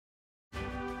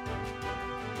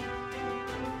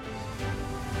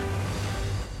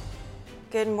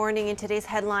Good morning. In today's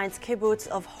headlines, kibbutz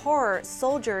of horror.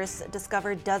 Soldiers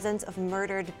discovered dozens of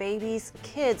murdered babies,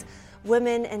 kids,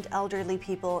 women, and elderly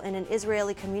people in an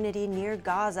Israeli community near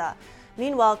Gaza.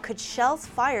 Meanwhile, could shells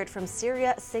fired from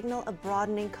Syria signal a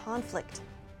broadening conflict?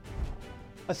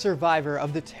 A survivor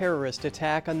of the terrorist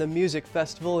attack on the music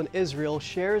festival in Israel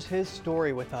shares his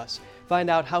story with us. Find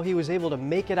out how he was able to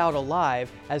make it out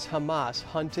alive as Hamas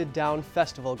hunted down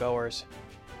festival goers.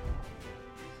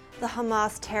 The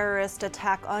Hamas terrorist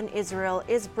attack on Israel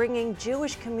is bringing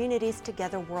Jewish communities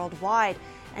together worldwide.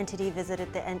 NTD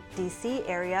visited the DC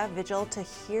area vigil to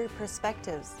hear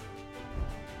perspectives.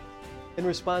 In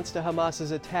response to Hamas's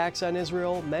attacks on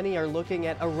Israel, many are looking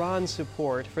at Iran's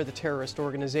support for the terrorist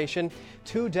organization.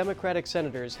 2 Democratic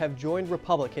senators have joined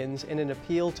Republicans in an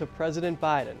appeal to President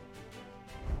Biden.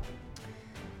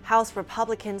 House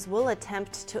Republicans will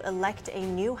attempt to elect a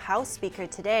new House Speaker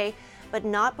today, but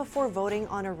not before voting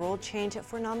on a rule change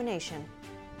for nomination.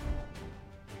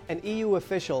 An EU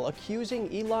official accusing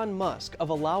Elon Musk of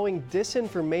allowing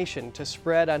disinformation to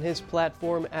spread on his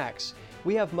platform X.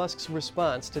 We have Musk's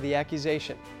response to the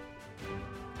accusation.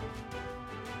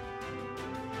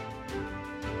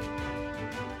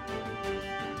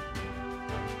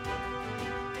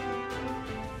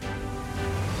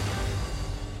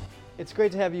 It's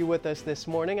great to have you with us this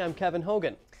morning. I'm Kevin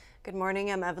Hogan. Good morning,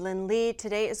 I'm Evelyn Lee.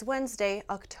 Today is Wednesday,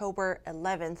 October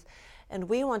 11th, and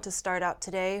we want to start out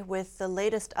today with the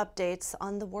latest updates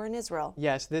on the war in Israel.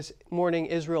 Yes, this morning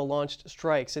Israel launched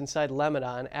strikes inside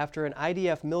Lebanon after an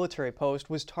IDF military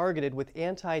post was targeted with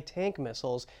anti-tank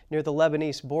missiles near the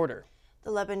Lebanese border.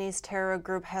 The Lebanese terror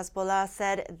group Hezbollah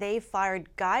said they fired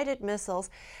guided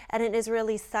missiles at an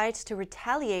Israeli site to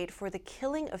retaliate for the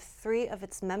killing of 3 of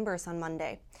its members on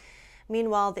Monday.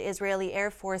 Meanwhile, the Israeli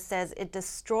Air Force says it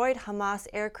destroyed Hamas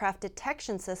aircraft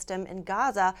detection system in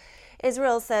Gaza.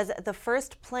 Israel says the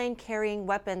first plane carrying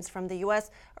weapons from the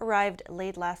U.S. arrived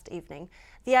late last evening.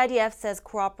 The IDF says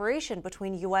cooperation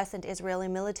between U.S. and Israeli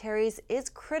militaries is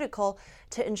critical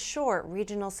to ensure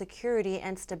regional security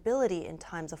and stability in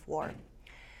times of war.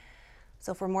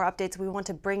 So for more updates, we want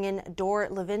to bring in Dor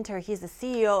Levinter. He's the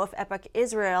CEO of Epoch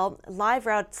Israel, live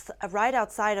right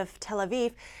outside of Tel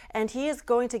Aviv, and he is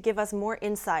going to give us more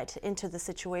insight into the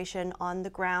situation on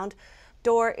the ground.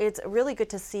 Dor, it's really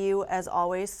good to see you as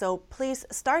always. So please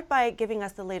start by giving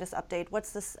us the latest update.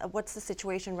 What's the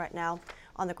situation right now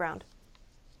on the ground?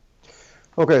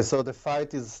 Okay, so the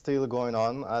fight is still going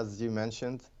on, as you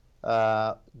mentioned.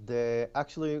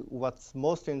 Actually, what's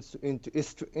most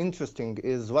interesting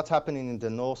is what's happening in the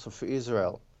north of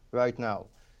Israel right now.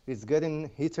 It's getting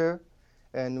heater,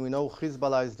 and we know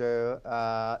Hezbollah is there.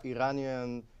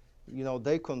 Iranian,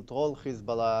 they control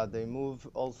Hezbollah. They move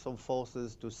also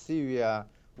forces to Syria.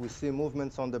 We see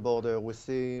movements on the border. We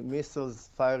see missiles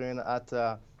firing at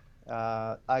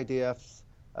IDF's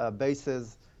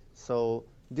bases. So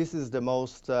this is the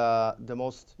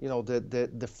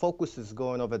focus is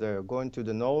going over there, going to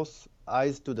the north,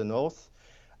 eyes to the north.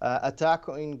 Attack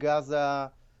in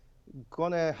Gaza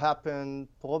gonna happen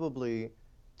probably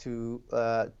to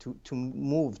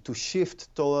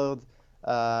shift toward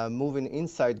moving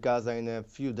inside Gaza in a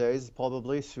few days,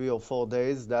 probably 3 or 4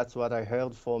 days. That's what I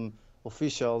heard from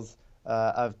officials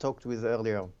I've talked with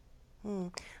earlier.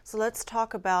 So let's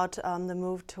talk about the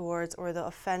move towards, or the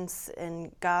offense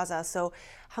in Gaza. So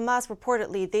Hamas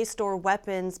reportedly, they store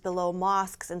weapons below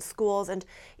mosques and schools, and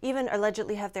even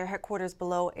allegedly have their headquarters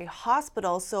below a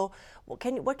hospital. So what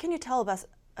can you tell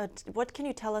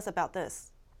us about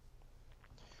this?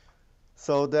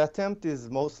 So the attempt is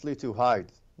mostly to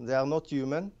hide. They are not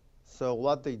human. So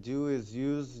what they do is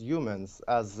use humans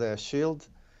as a shield.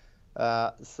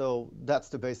 So that's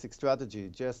the basic strategy.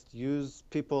 Just use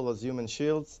people as human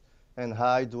shields and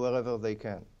hide wherever they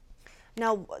can.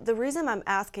 Now, the reason I'm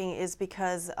asking is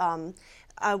because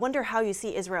I wonder how you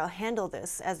see Israel handle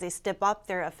this as they step up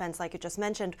their offense, like you just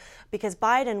mentioned, because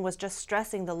Biden was just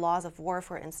stressing the laws of war,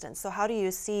 for instance. So how do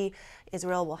you see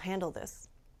Israel will handle this?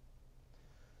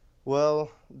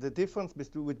 Well, the difference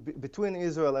between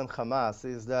Israel and Hamas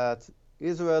is that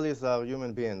Israelis are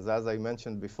human beings, as I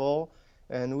mentioned before,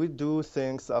 and we do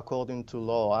things according to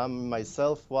law. I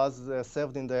myself was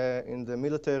served in the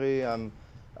military. I'm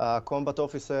a combat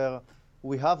officer.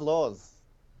 We have laws,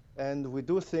 and we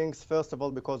do things, first of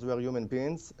all, because we are human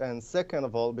beings, and second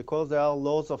of all, because there are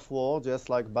laws of war, just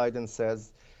like Biden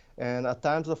says, and at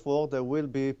times of war, there will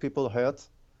be people hurt,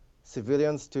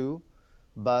 civilians too,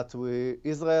 but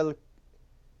Israeli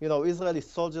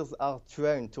soldiers are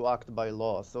trained to act by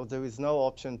law, so there is no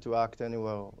option to act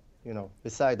anywhere,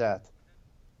 beside that.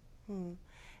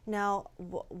 Now,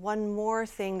 one more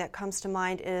thing that comes to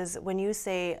mind is when you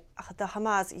say the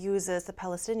Hamas uses the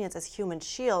Palestinians as human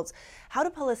shields. How do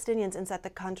Palestinians inside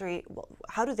the country,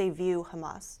 how do they view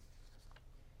Hamas?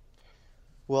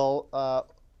 Well,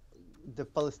 the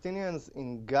Palestinians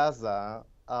in Gaza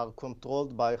are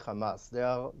controlled by Hamas. They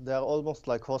are almost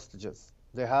like hostages.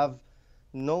 They have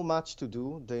no much to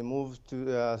do. They move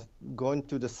to going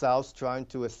to the south, trying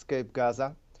to escape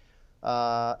Gaza.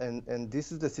 And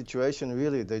this is the situation,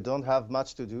 really. They don't have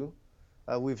much to do.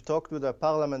 We've talked with a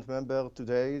parliament member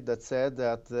today that said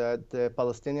that the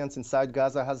Palestinians inside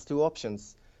Gaza has two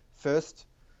options. First,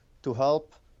 to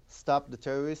help stop the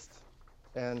terrorists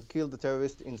and kill the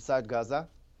terrorists inside Gaza.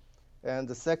 And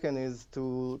the second is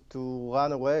to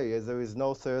run away, as there is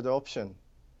no third option.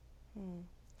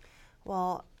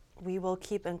 Well, we will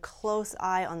keep a close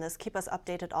eye on this. Keep us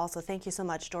updated also. Thank you so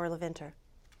much, Dor Levinter.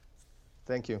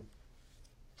 Thank you.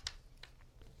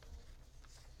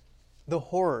 The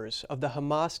horrors of the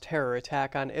Hamas terror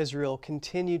attack on Israel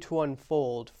continue to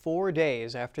unfold 4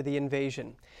 days after the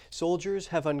invasion. Soldiers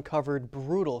have uncovered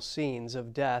brutal scenes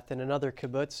of death in another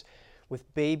kibbutz,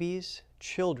 with babies,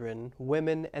 children,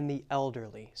 women, and the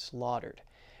elderly slaughtered.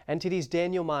 NTD's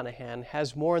Daniel Monahan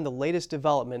has more on the latest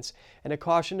developments and a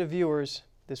caution to viewers: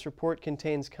 this report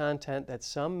contains content that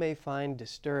some may find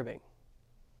disturbing.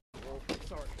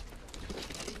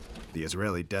 The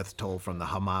Israeli death toll from the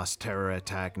Hamas terror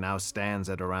attack now stands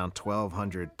at around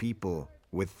 1,200 people,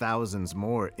 with thousands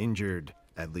more injured.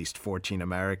 At least 14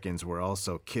 Americans were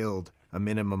also killed, a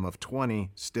minimum of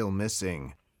 20 still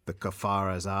missing. The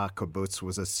Kfar Azar kibbutz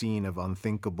was a scene of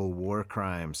unthinkable war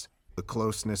crimes. The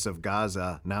closeness of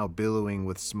Gaza, now billowing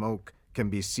with smoke, can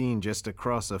be seen just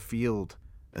across a field.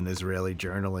 An Israeli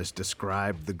journalist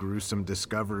described the gruesome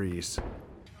discoveries.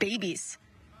 Babies,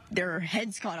 their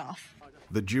heads cut off.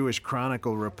 The Jewish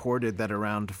Chronicle reported that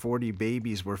around 40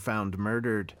 babies were found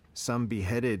murdered, some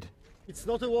beheaded. It's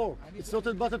not a war. It's not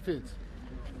a battlefield.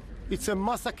 It's a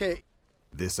massacre.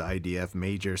 This IDF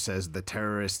major says the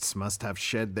terrorists must have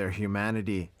shed their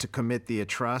humanity to commit the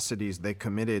atrocities they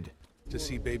committed. To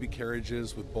see baby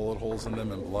carriages with bullet holes in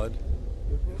them and blood,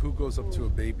 who goes up to a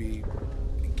baby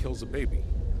and kills a baby?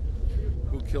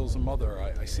 Who kills a mother?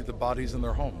 I see the bodies in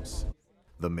their homes.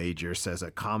 The major says a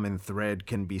common thread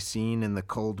can be seen in the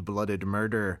cold-blooded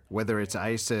murder, whether it's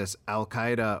ISIS,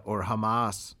 Al-Qaeda, or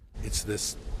Hamas. It's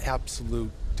this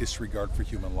absolute disregard for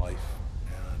human life.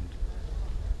 And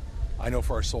I know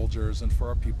for our soldiers and for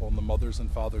our people and the mothers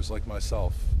and fathers like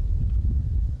myself,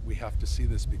 we have to see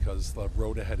this because the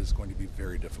road ahead is going to be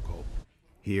very difficult.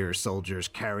 Here, soldiers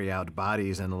carry out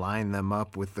bodies and line them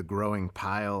up with the growing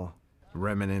pile.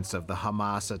 Remnants of the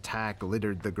Hamas attack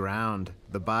littered the ground,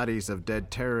 the bodies of dead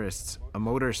terrorists, a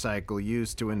motorcycle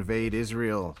used to invade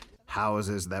Israel.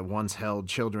 Houses that once held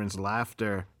children's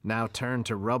laughter now turn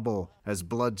to rubble as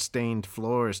blood-stained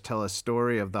floors tell a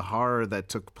story of the horror that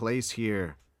took place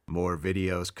here. More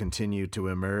videos continue to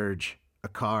emerge. A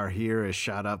car here is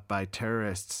shot up by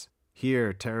terrorists.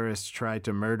 Here, terrorists tried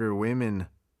to murder women.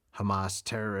 Hamas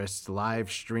terrorists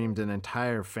live-streamed an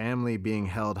entire family being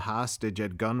held hostage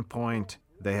at gunpoint.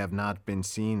 They have not been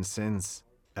seen since.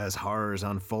 As horrors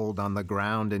unfold on the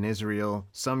ground in Israel,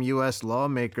 some U.S.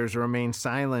 lawmakers remain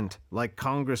silent, like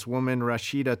Congresswoman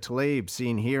Rashida Tlaib,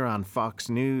 seen here on Fox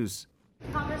News.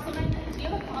 Congresswoman, do you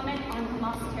have a comment on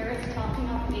Hamas terrorists chopping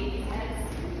off babies'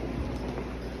 heads?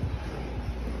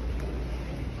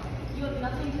 You have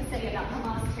nothing to say about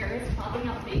Hamas terrorists chopping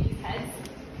off babies' heads?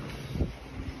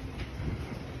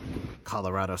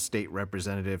 Colorado State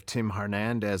Representative Tim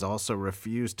Hernandez also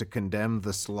refused to condemn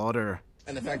the slaughter.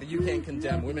 And the fact that you can't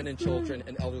condemn women and children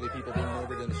and elderly people being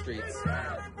murdered in the streets.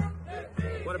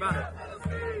 What about it?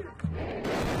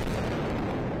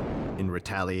 In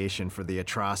retaliation for the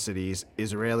atrocities,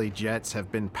 Israeli jets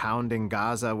have been pounding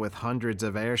Gaza with hundreds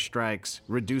of airstrikes,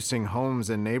 reducing homes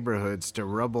and neighborhoods to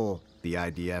rubble. The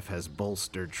IDF has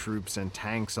bolstered troops and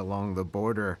tanks along the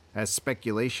border as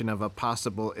speculation of a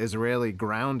possible Israeli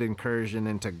ground incursion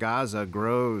into Gaza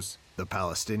grows. The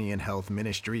Palestinian Health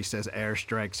Ministry says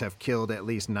airstrikes have killed at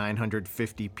least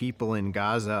 950 people in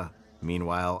Gaza.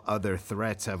 Meanwhile, other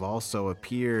threats have also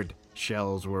appeared.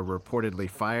 Shells were reportedly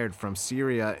fired from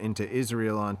Syria into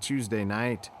Israel on Tuesday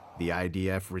night. The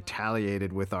IDF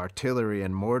retaliated with artillery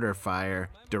and mortar fire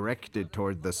directed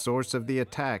toward the source of the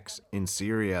attacks in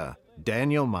Syria.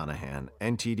 Daniel Monahan,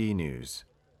 NTD News.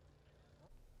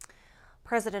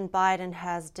 President Biden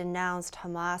has denounced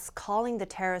Hamas, calling the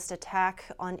terrorist attack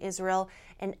on Israel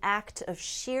an act of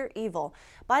sheer evil.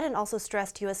 Biden also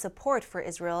stressed U.S. support for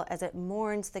Israel as it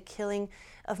mourns the killing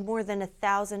of more than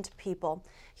 1,000 people.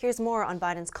 Here's more on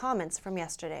Biden's comments from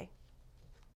yesterday.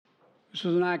 This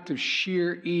was an act of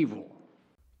sheer evil.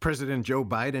 President Joe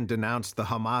Biden denounced the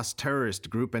Hamas terrorist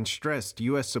group and stressed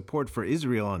U.S. support for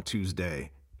Israel on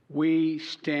Tuesday. We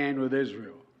stand with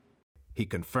Israel. He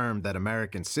confirmed that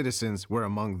American citizens were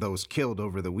among those killed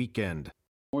over the weekend.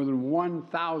 More than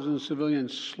 1,000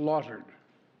 civilians slaughtered,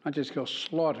 not just killed,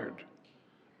 slaughtered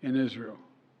in Israel.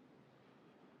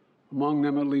 Among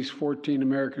them, at least 14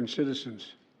 American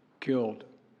citizens killed.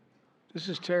 This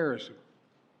is terrorism.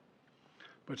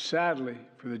 But sadly,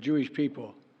 for the Jewish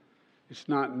people, it's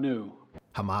not new.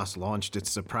 Hamas launched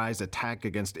its surprise attack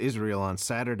against Israel on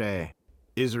Saturday.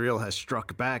 Israel has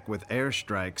struck back with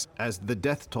airstrikes as the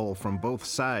death toll from both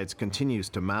sides continues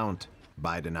to mount.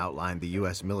 Biden outlined the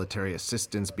U.S. military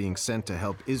assistance being sent to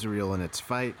help Israel in its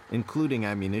fight, including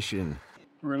ammunition.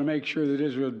 We're going to make sure that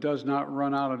Israel does not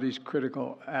run out of these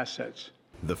critical assets.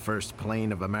 The first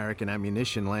plane of American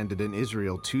ammunition landed in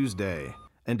Israel Tuesday,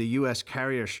 and a U.S.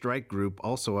 carrier strike group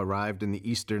also arrived in the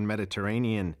eastern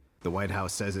Mediterranean. The White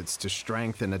House says it's to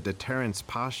strengthen a deterrence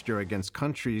posture against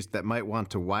countries that might want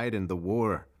to widen the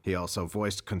war. He also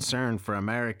voiced concern for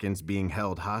Americans being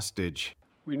held hostage.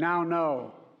 We now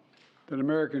know that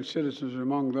American citizens are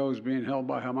among those being held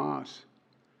by Hamas.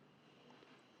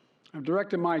 I've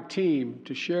directed my team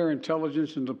to share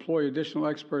intelligence and deploy additional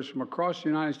experts from across the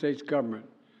United States government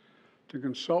to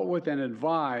consult with and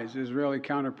advise Israeli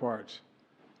counterparts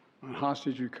on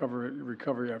hostage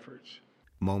recovery efforts.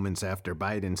 Moments after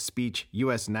Biden's speech,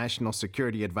 U.S. National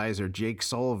Security Advisor Jake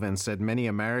Sullivan said many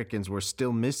Americans were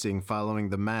still missing following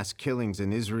the mass killings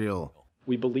in Israel.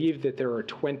 We believe that there are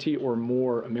 20 or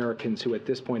more Americans who at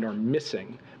this point are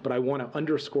missing, but I want to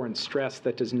underscore and stress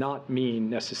that does not mean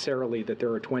necessarily that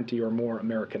there are 20 or more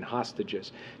American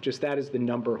hostages. Just that is the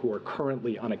number who are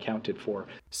currently unaccounted for.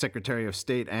 Secretary of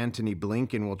State Antony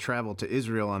Blinken will travel to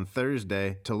Israel on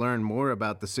Thursday to learn more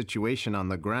about the situation on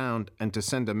the ground and to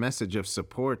send a message of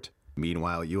support.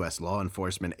 Meanwhile, U.S. law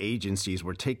enforcement agencies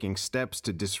were taking steps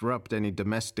to disrupt any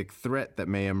domestic threat that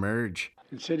may emerge.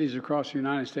 In cities across the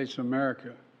United States of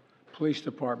America, police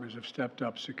departments have stepped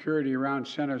up security around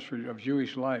centers of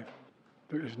Jewish life.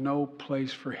 There is no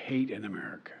place for hate in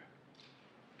America.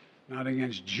 Not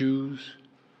against Jews,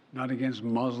 not against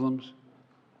Muslims,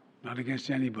 not against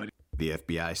anybody. The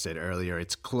FBI said earlier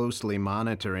it's closely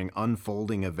monitoring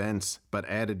unfolding events, but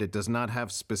added it does not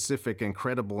have specific and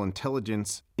credible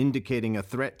intelligence indicating a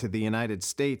threat to the United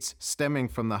States stemming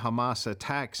from the Hamas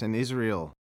attacks in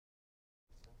Israel.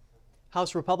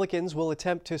 House Republicans will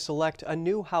attempt to select a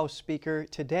new House Speaker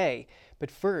today, but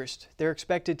first, they're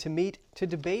expected to meet to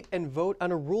debate and vote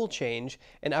on a rule change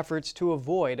in efforts to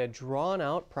avoid a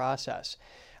drawn-out process.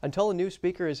 Until a new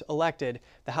Speaker is elected,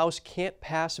 the House can't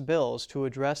pass bills to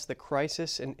address the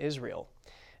crisis in Israel.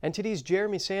 NTD's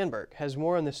Jeremy Sandberg has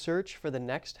more on the search for the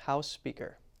next House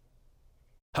Speaker.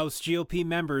 House GOP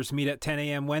members meet at 10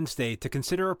 a.m. Wednesday to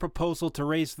consider a proposal to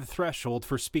raise the threshold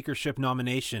for speakership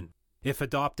nomination. If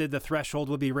adopted, the threshold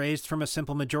will be raised from a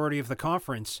simple majority of the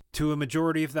conference to a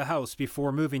majority of the House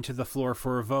before moving to the floor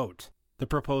for a vote. The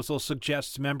proposal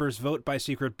suggests members vote by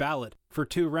secret ballot for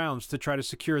 2 rounds to try to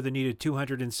secure the needed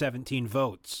 217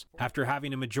 votes, after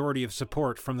having a majority of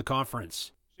support from the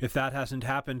conference. If that hasn't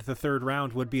happened, the 3rd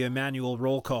round would be a manual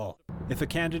roll call. If a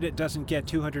candidate doesn't get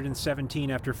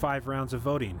 217 after 5 rounds of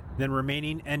voting, then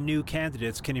remaining and new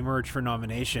candidates can emerge for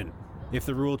nomination. If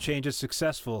the rule change is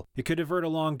successful, it could avert a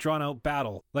long, drawn-out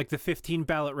battle, like the 15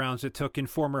 ballot rounds it took in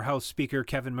former House Speaker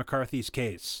Kevin McCarthy's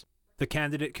case. The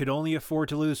candidate could only afford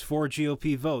to lose 4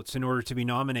 GOP votes in order to be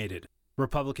nominated.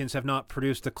 Republicans have not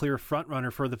produced a clear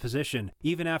frontrunner for the position,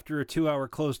 even after a 2-hour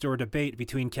closed-door debate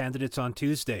between candidates on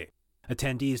Tuesday.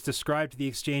 Attendees described the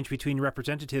exchange between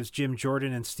Representatives Jim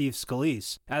Jordan and Steve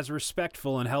Scalise as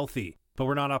respectful and healthy, but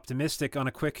were not optimistic on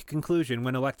a quick conclusion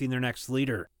when electing their next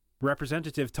leader.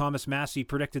 Representative Thomas Massey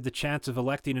predicted the chance of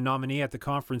electing a nominee at the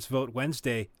conference vote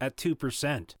Wednesday at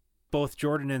 2%. Both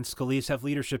Jordan and Scalise have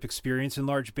leadership experience and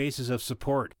large bases of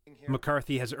support.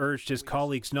 McCarthy has urged his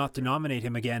colleagues not to nominate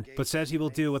him again, but says he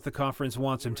will do what the conference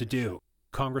wants him to do.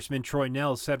 Congressman Troy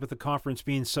Nell said with the conference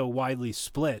being so widely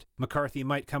split, McCarthy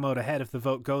might come out ahead if the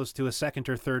vote goes to a 2nd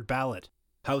or 3rd ballot.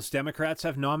 House Democrats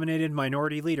have nominated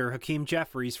Minority Leader Hakeem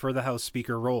Jeffries for the House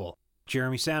Speaker role.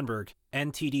 Jeremy Sandberg,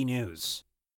 NTD News.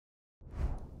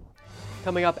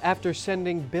 Coming up, after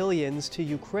sending billions to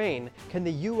Ukraine, can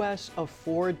the U.S.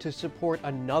 afford to support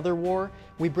another war?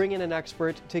 We bring in an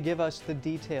expert to give us the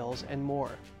details and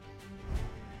more.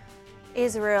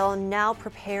 Israel now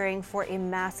preparing for a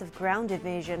massive ground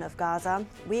invasion of Gaza.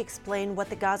 We explain what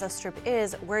the Gaza Strip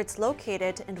is, where it's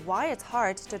located, and why it's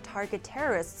hard to target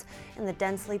terrorists in the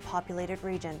densely populated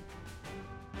region.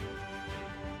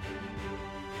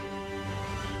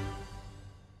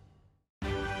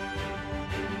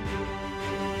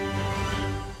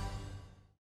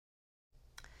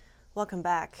 Welcome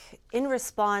back. In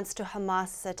response to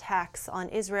Hamas's attacks on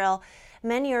Israel,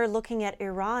 many are looking at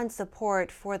Iran's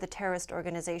support for the terrorist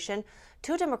organization.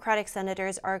 2 Democratic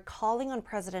senators are calling on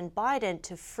President Biden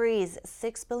to freeze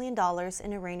 $6 billion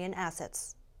in Iranian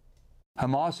assets.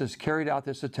 Hamas has carried out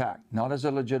this attack, not as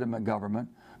a legitimate government,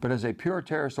 but as a pure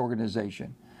terrorist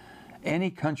organization. Any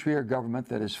country or government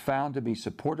that is found to be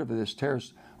supportive of this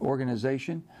terrorist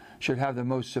organization should have the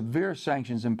most severe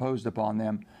sanctions imposed upon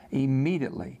them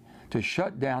immediately to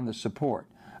shut down the support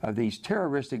of these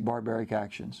terroristic barbaric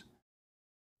actions.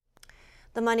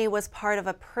 The money was part of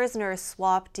a prisoner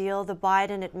swap deal the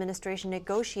Biden administration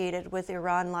negotiated with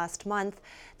Iran last month.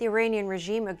 The Iranian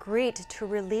regime agreed to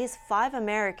release 5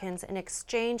 Americans in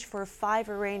exchange for 5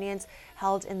 Iranians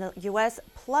held in the U.S.,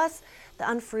 plus the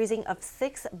unfreezing of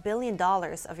 $6 billion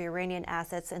of Iranian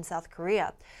assets in South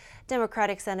Korea.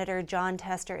 Democratic Senator John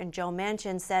Tester and Joe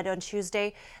Manchin said on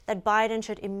Tuesday that Biden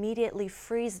should immediately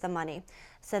freeze the money.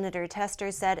 Senator Tester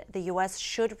said the U.S.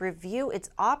 should review its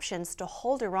options to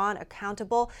hold Iran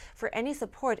accountable for any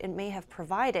support it may have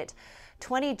provided.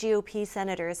 20 GOP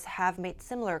senators have made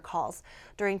similar calls.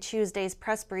 During Tuesday's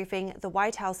press briefing, the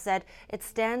White House said it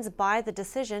stands by the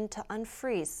decision to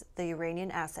unfreeze the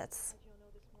Iranian assets.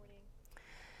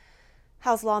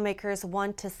 House lawmakers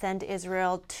want to send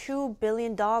Israel $2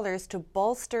 billion to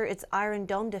bolster its Iron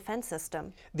Dome defense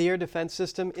system. The air defense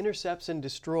system intercepts and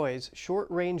destroys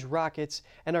short-range rockets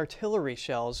and artillery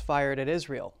shells fired at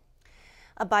Israel.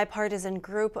 A bipartisan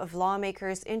group of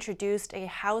lawmakers introduced a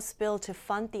House bill to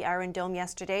fund the Iron Dome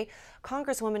yesterday.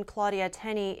 Congresswoman Claudia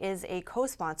Tenney is a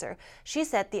co-sponsor. She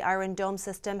said the Iron Dome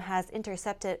system has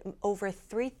intercepted over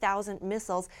 3,000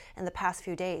 missiles in the past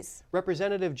few days.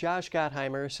 Representative Josh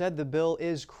Gottheimer said the bill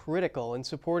is critical in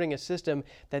supporting a system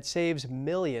that saves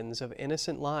millions of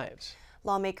innocent lives.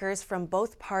 Lawmakers from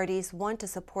both parties want to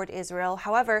support Israel.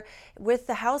 However, with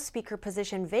the House Speaker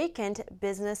position vacant,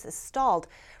 business is stalled.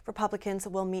 Republicans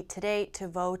will meet today to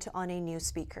vote on a new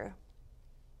speaker.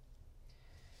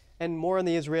 And more on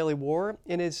the Israeli war.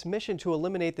 In its mission to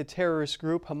eliminate the terrorist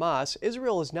group Hamas,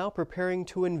 Israel is now preparing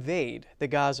to invade the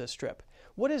Gaza Strip.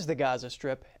 What is the Gaza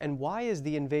Strip, and why is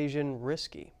the invasion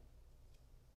risky?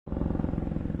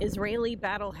 Israeli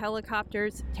battle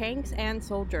helicopters, tanks, and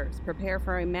soldiers prepare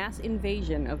for a mass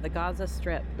invasion of the Gaza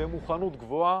Strip.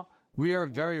 We are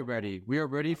very ready. We are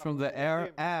ready from the air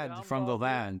and from the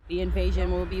land. The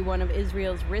invasion will be one of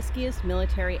Israel's riskiest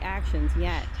military actions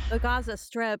yet. The Gaza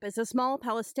Strip is a small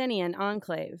Palestinian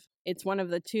enclave. It's one of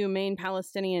the 2 main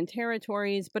Palestinian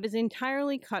territories, but is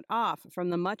entirely cut off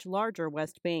from the much larger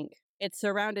West Bank. It's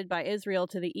surrounded by Israel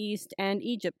to the east and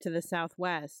Egypt to the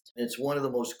southwest. It's one of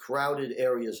the most crowded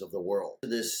areas of the world.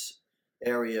 This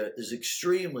area is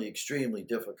extremely, extremely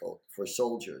difficult for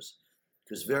soldiers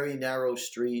because very narrow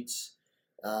streets,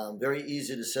 very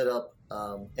easy to set up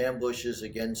ambushes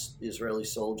against Israeli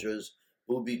soldiers,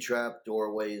 booby-trapped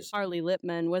doorways. Harley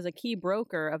Lipman was a key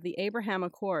broker of the Abraham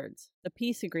Accords, the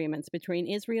peace agreements between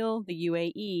Israel, the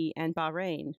UAE, and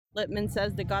Bahrain. Lipman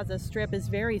says the Gaza Strip is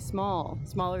very small,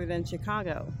 smaller than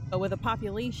Chicago, but with a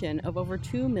population of over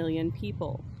 2 million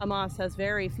people. Hamas has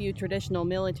very few traditional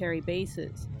military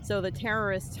bases, so the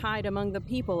terrorists hide among the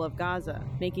people of Gaza,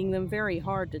 making them very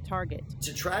hard to target. It's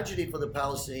a tragedy for the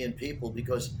Palestinian people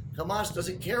because Hamas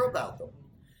doesn't care about them.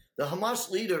 The Hamas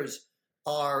leaders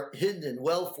are hidden in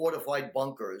well-fortified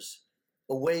bunkers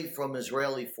away from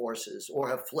Israeli forces or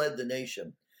have fled the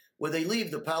nation, where they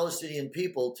leave the Palestinian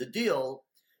people to deal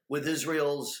with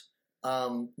Israel's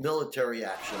military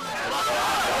action.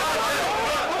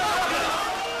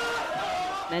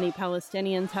 Many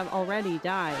Palestinians have already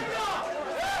died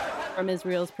from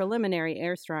Israel's preliminary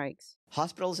airstrikes.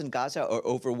 Hospitals in Gaza are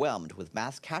overwhelmed with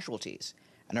mass casualties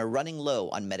and are running low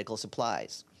on medical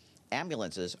supplies.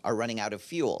 Ambulances are running out of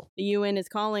fuel. The UN is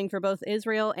calling for both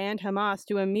Israel and Hamas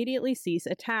to immediately cease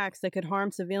attacks that could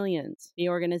harm civilians. The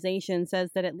organization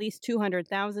says that at least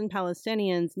 200,000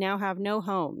 Palestinians now have no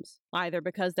homes, either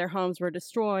because their homes were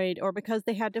destroyed or because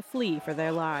they had to flee for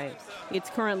their lives. It's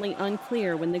currently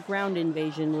unclear when the ground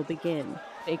invasion will begin.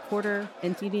 Jay Quarter,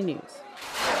 NTD News.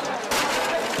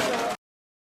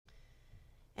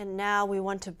 And now we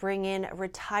want to bring in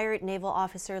retired naval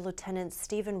officer Lieutenant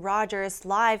Stephen Rogers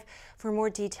live for more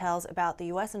details about the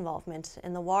U.S. involvement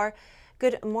in the war.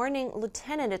 Good morning,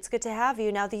 Lieutenant. It's good to have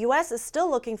you. Now, the U.S. is still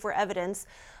looking for evidence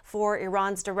for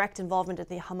Iran's direct involvement in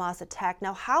the Hamas attack.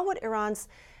 Now, how would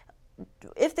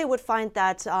if they would find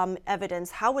that evidence,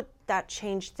 how would that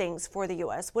change things for the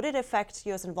U.S.? Would it affect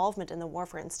U.S. involvement in the war,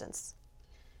 for instance?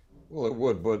 Well, it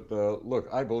would, but look,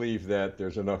 I believe that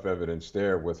there's enough evidence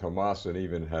there with Hamas and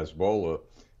even Hezbollah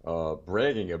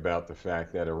bragging about the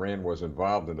fact that Iran was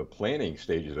involved in the planning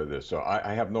stages of this. So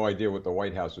I have no idea what the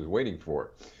White House is waiting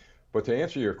for. But to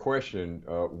answer your question,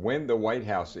 when the White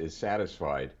House is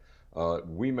satisfied,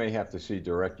 we may have to see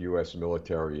direct U.S.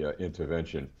 military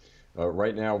intervention.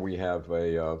 Right now we have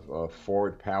a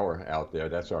forward power out there.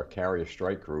 That's our carrier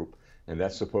strike group, and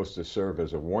that's supposed to serve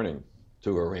as a warning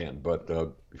to Iran. But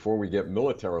before we get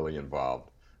militarily involved,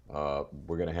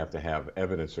 we're going to have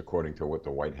evidence according to what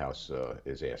the White House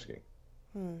is asking.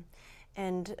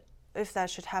 And if that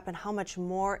should happen, how much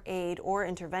more aid or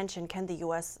intervention can the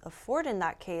U.S. afford in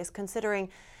that case, considering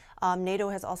NATO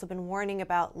has also been warning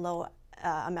about low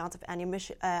amounts of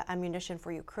ammunition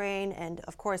for Ukraine and,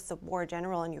 of course, the war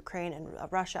general in Ukraine and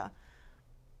Russia?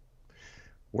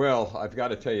 Well, I've got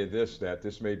to tell you that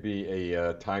this may be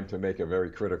a time to make a very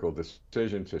critical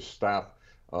decision to stop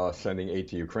sending aid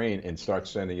to Ukraine and start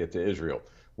sending it to Israel.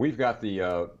 We've got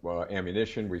the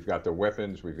ammunition, we've got the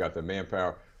weapons, we've got the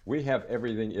manpower. We have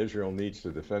everything Israel needs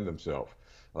to defend themselves.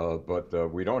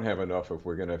 But we don't have enough if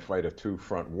we're going to fight a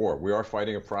two-front war. We are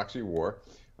fighting a proxy war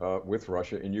with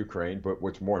Russia in Ukraine, but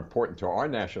what's more important to our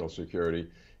national security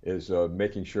is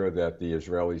making sure that the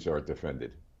Israelis are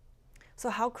defended. So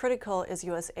how critical is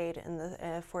U.S. aid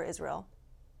for Israel?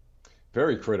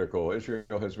 Very critical.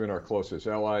 Israel has been our closest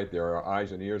ally. There are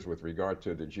eyes and ears with regard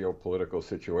to the geopolitical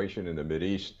situation in the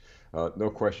Mideast.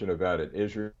 No question about it.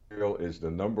 Israel is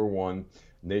the #1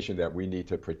 nation that we need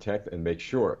to protect and make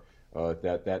sure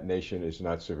that nation is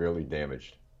not severely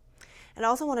damaged. And I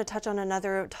also want to touch on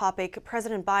another topic.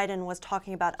 President Biden was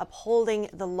talking about upholding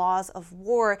the laws of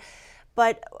war.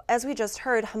 But as we just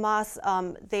heard, Hamas,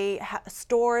 they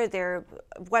store their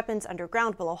weapons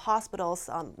underground below hospitals,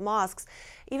 mosques,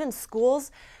 even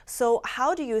schools. So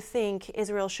how do you think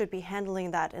Israel should be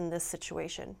handling that in this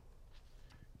situation?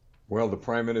 Well, the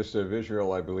Prime Minister of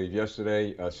Israel, I believe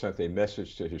yesterday, sent a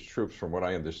message to his troops, from what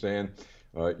I understand.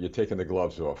 You're taking the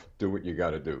gloves off. Do what you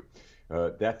got to do.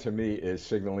 That to me is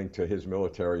signaling to his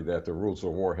military that the rules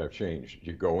of war have changed.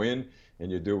 You go in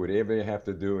and you do whatever you have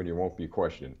to do and you won't be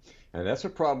questioned. And that's a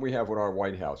problem we have with our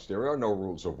White House. There are no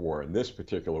rules of war in this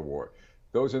particular war.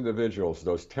 Those individuals,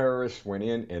 those terrorists went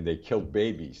in and they killed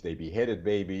babies. They beheaded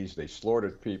babies. They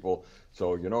slaughtered people.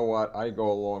 So you know what? I go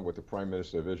along with the Prime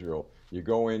Minister of Israel. You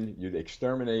go in, you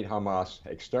exterminate Hamas,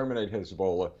 exterminate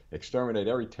Hezbollah, exterminate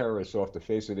every terrorist off the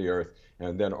face of the earth,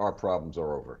 and then our problems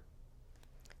are over.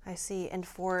 I see. And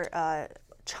for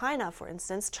China, for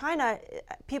instance,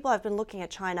 people have been looking at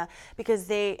China because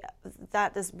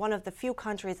that is one of the few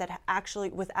countries that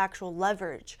with actual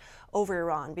leverage over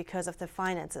Iran because of the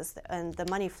finances and the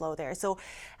money flow there. So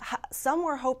some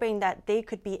were hoping that they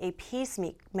could be a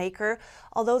peacemaker,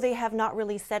 although they have not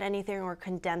really said anything or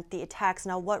condemned the attacks.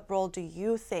 Now, what role do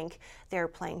you think they're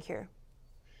playing here?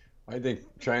 I think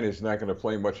China is not going to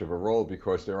play much of a role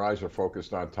because their eyes are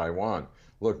focused on Taiwan.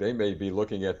 Look, they may be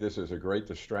looking at this as a great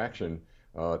distraction,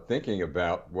 thinking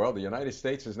about, well, the United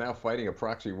States is now fighting a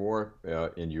proxy war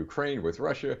in Ukraine with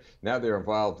Russia. Now they're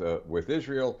involved with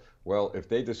Israel. Well, if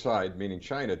they decide, meaning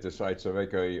China decides to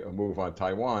make a move on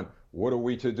Taiwan, what are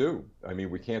we to do? I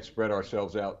mean, we can't spread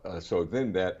ourselves out so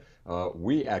thin that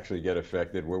we actually get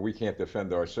affected where we can't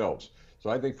defend ourselves.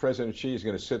 So I think President Xi is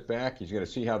going to sit back. He's going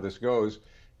to see how this goes.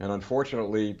 And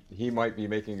unfortunately, he might be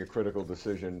making a critical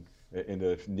decision in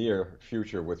the near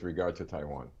future with regard to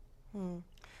Taiwan.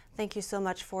 Thank you so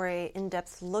much for an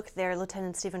in-depth look there,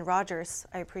 Lieutenant Stephen Rogers.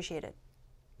 I appreciate it.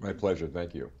 My pleasure.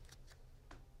 Thank you.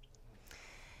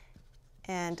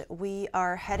 And we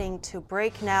are heading to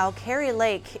break now. Kari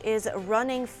Lake is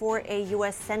running for a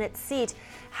U.S. Senate seat.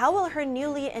 How will her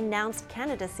newly announced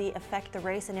candidacy affect the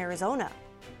race in Arizona?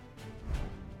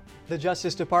 The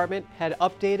Justice Department had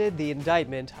updated the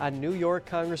indictment on New York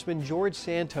Congressman George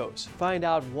Santos. Find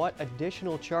out what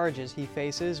additional charges he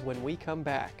faces when we come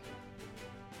back.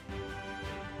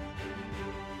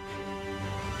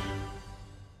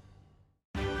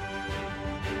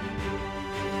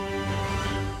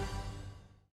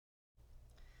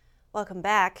 Welcome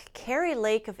back. Kari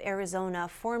Lake of Arizona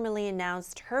formally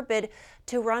announced her bid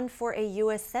to run for a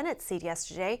U.S. Senate seat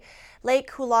yesterday. Lake,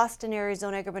 who lost an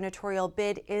Arizona gubernatorial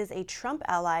bid, is a Trump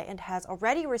ally and has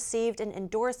already received an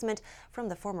endorsement from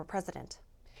the former president.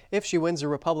 If she wins a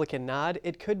Republican nod,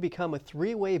 it could become a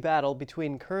three-way battle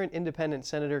between current independent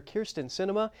Senator Kyrsten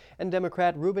Sinema and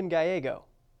Democrat Ruben Gallego.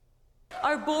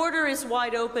 Our border is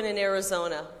wide open in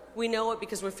Arizona. We know it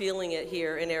because we're feeling it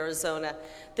here in Arizona.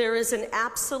 There is an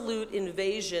absolute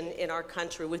invasion in our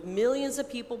country with millions of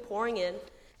people pouring in.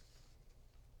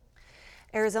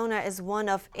 Arizona is one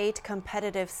of 8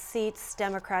 competitive seats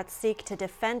Democrats seek to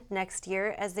defend next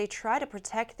year as they try to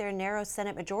protect their narrow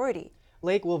Senate majority.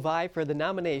 Lake will vie for the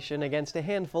nomination against a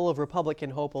handful of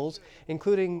Republican hopefuls,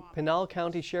 including Pinal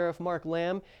County Sheriff Mark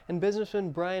Lamb and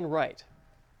businessman Brian Wright.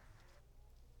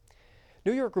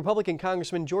 New York Republican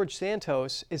Congressman George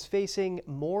Santos is facing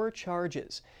more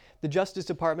charges. The Justice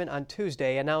Department on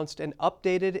Tuesday announced an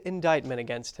updated indictment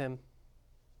against him.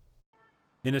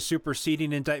 In a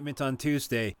superseding indictment on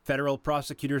Tuesday, federal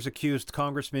prosecutors accused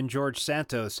Congressman George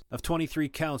Santos of 23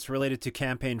 counts related to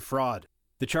campaign fraud.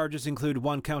 The charges include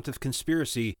 1 count of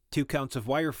conspiracy, 2 counts of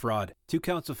wire fraud, 2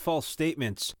 counts of false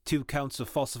statements, 2 counts of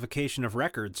falsification of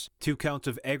records, 2 counts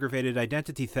of aggravated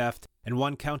identity theft, and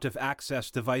 1 count of access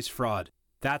device fraud.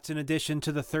 That's in addition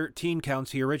to the 13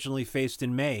 counts he originally faced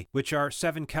in May, which are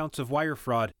 7 counts of wire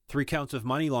fraud, 3 counts of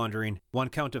money laundering, 1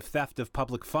 count of theft of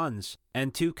public funds,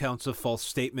 and 2 counts of false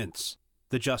statements.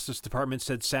 The Justice Department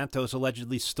said Santos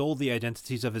allegedly stole the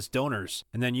identities of his donors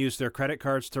and then used their credit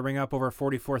cards to ring up over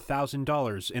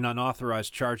 $44,000 in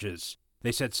unauthorized charges.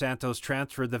 They said Santos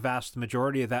transferred the vast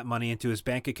majority of that money into his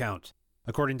bank account.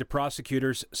 According to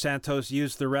prosecutors, Santos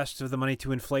used the rest of the money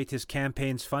to inflate his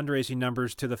campaign's fundraising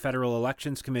numbers to the Federal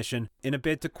Elections Commission in a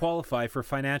bid to qualify for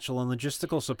financial and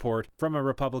logistical support from a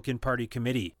Republican Party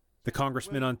committee. The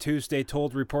congressman on Tuesday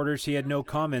told reporters he had no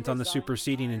comment on the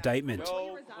superseding indictment.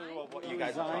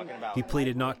 He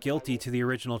pleaded not guilty to the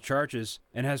original charges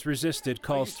and has resisted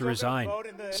calls to resign.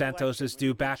 Santos is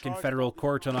due back in federal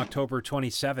court on October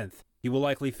 27th. He will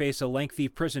likely face a lengthy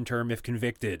prison term if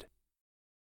convicted.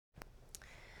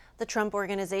 The Trump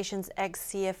Organization's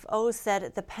ex-CFO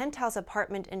said the penthouse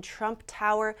apartment in Trump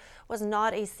Tower was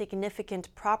not a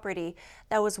significant property.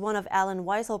 That was one of Alan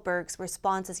Weisselberg's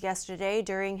responses yesterday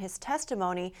during his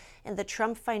testimony in the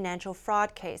Trump financial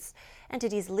fraud case.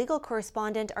 NTD's legal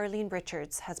correspondent Arlene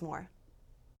Richards has more.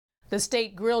 The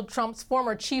state grilled Trump's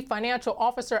former chief financial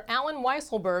officer Alan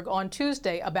Weisselberg on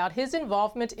Tuesday about his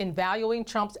involvement in valuing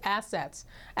Trump's assets.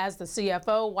 As the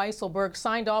CFO, Weisselberg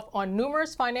signed off on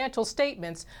numerous financial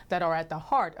statements that are at the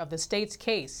heart of the state's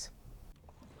case.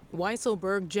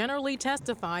 Weisselberg generally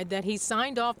testified that he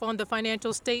signed off on the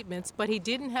financial statements, but he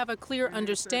didn't have a clear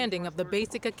understanding of the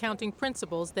basic accounting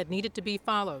principles that needed to be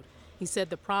followed. He said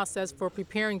the process for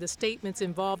preparing the statements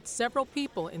involved several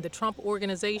people in the Trump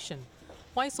Organization.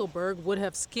 Weisselberg would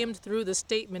have skimmed through the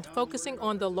statement, focusing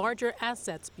on the larger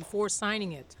assets before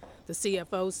signing it. The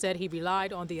CFO said he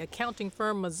relied on the accounting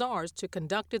firm Azar to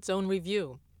conduct its own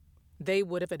review. They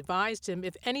would have advised him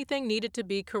if anything needed to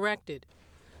be corrected.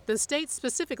 The state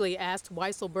specifically asked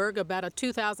Weisselberg about a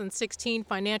 2016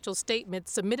 financial statement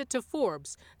submitted to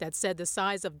Forbes that said the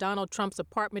size of Donald Trump's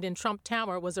apartment in Trump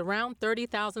Tower was around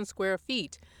 30,000 square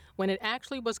feet, when it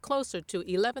actually was closer to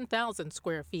 11,000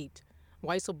 square feet.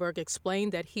 Weisselberg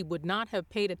explained that he would not have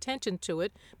paid attention to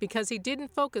it because he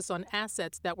didn't focus on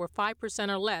assets that were 5%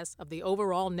 or less of the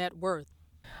overall net worth.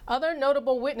 Other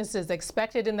notable witnesses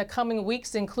expected in the coming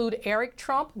weeks include Eric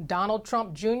Trump, Donald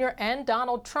Trump Jr., and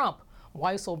Donald Trump.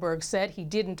 Weisselberg said he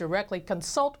didn't directly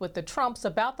consult with the Trumps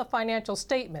about the financial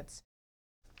statements.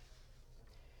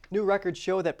 New records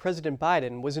show that President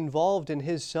Biden was involved in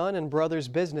his son and brother's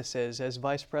businesses as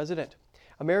vice president.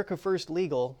 America First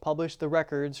Legal published the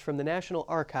records from the National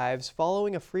Archives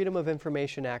following a Freedom of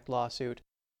Information Act lawsuit.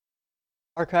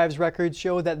 Archives records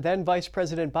show that then Vice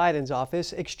President Biden's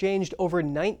office exchanged over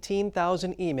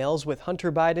 19,000 emails with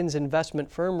Hunter Biden's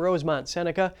investment firm Rosemont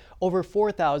Seneca, over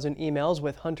 4,000 emails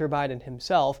with Hunter Biden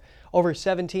himself, over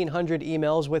 1,700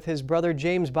 emails with his brother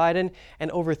James Biden,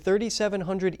 and over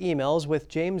 3,700 emails with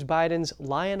James Biden's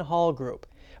Lion Hall Group.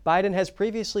 Biden has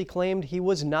previously claimed he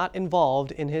was not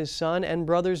involved in his son and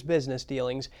brother's business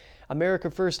dealings. America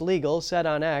First Legal said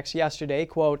on X yesterday,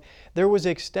 quote, "There was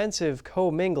extensive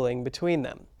commingling between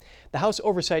them." The House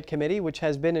Oversight Committee, which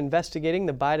has been investigating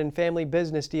the Biden family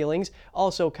business dealings,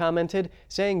 also commented,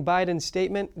 saying Biden's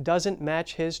statement doesn't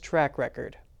match his track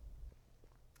record.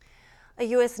 A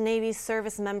U.S. Navy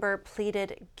service member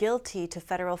pleaded guilty to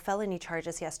federal felony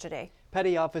charges yesterday.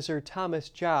 Petty Officer Thomas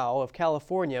Zhao of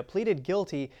California pleaded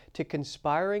guilty to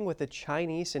conspiring with a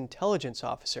Chinese intelligence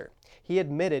officer. He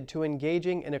admitted to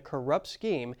engaging in a corrupt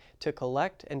scheme to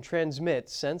collect and transmit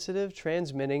sensitive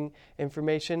transmitting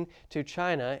information to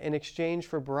China in exchange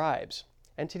for bribes.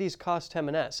 NTD's Cost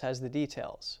Jimenez has the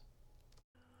details.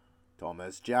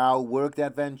 Thomas Zhao worked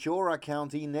at Ventura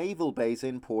County Naval Base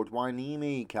in Port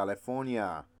Hueneme,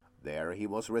 California. There he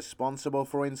was responsible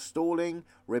for installing,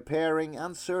 repairing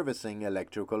and servicing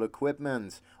electrical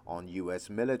equipment on U.S.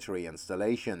 military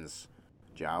installations.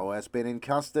 Zhao has been in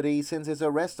custody since his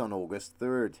arrest on August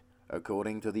 3rd.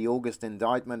 According to the August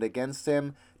indictment against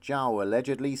him, Zhao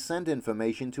allegedly sent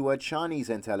information to a Chinese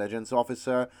intelligence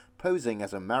officer posing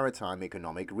as a maritime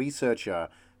economic researcher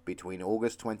between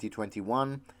August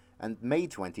 2021 and May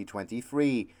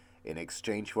 2023 in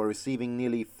exchange for receiving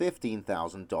nearly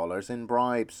 $15,000 in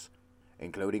bribes,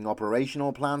 including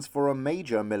operational plans for a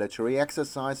major military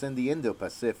exercise in the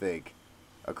Indo-Pacific.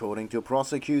 According to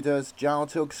prosecutors, Zhao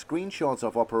took screenshots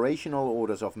of operational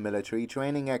orders of military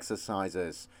training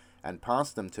exercises and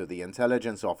passed them to the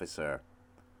intelligence officer.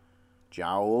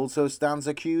 Zhao also stands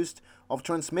accused of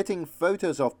transmitting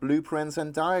photos of blueprints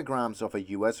and diagrams of a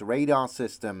US radar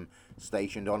system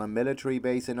stationed on a military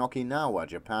base in Okinawa,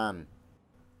 Japan.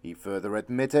 He further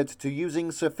admitted to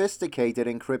using sophisticated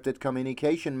encrypted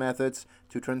communication methods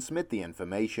to transmit the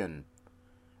information,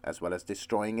 as well as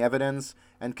destroying evidence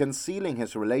and concealing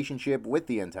his relationship with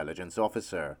the intelligence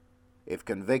officer. If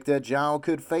convicted, Zhao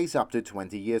could face up to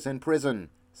 20 years in prison.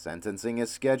 Sentencing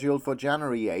is scheduled for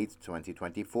January 8,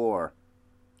 2024.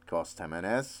 Cost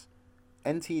Jimenez,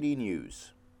 NTD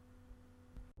News.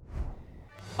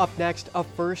 Up next, a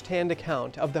first-hand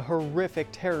account of the horrific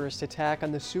terrorist attack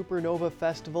on the Supernova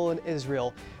Festival in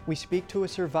Israel. We speak to a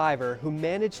survivor who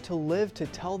managed to live to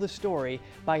tell the story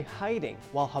by hiding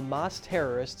while Hamas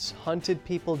terrorists hunted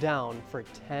people down for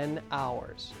 10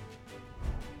 hours.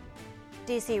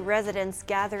 DC residents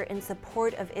gather in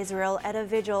support of Israel at a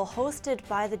vigil hosted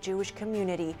by the Jewish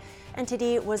community.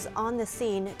 NTD was on the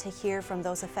scene to hear from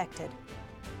those affected.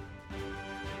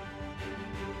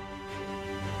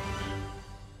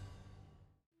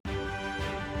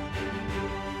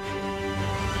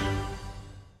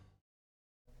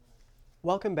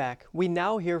 Welcome back. We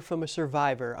now hear from a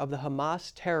survivor of the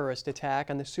Hamas terrorist attack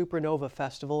on the Supernova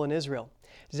Festival in Israel.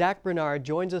 Zach Bernard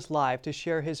joins us live to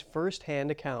share his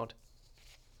first-hand account.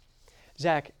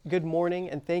 Zach, good morning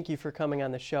and thank you for coming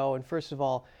on the show. And first of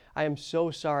all, I am so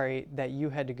sorry that you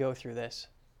had to go through this.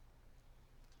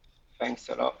 Thanks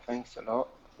a lot.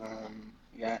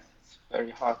 Yeah, it's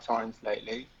very hard times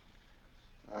lately.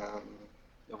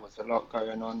 There was a lot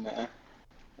going on there.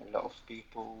 A lot of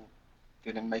people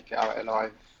didn't make it out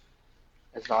alive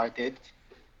as I did.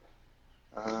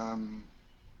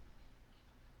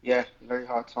 Yeah, very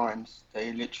hard times.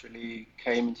 They literally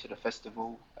came into the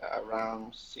festival at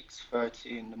around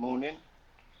 6:30 in the morning.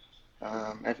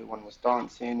 Everyone was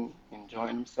dancing,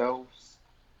 enjoying themselves,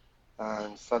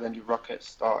 and suddenly rockets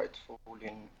started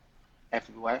falling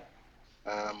everywhere.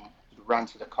 We ran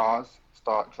to the cars,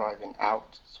 started driving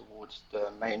out towards the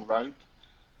main road,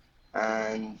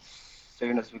 and as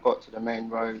soon as we got to the main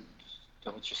road,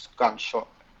 there was just gunshot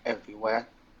everywhere.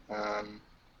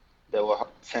 There were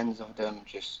tens of them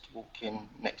just walking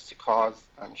next to cars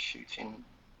and shooting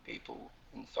people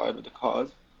inside of the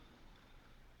cars.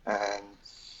 And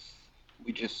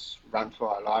we just ran for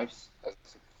our lives as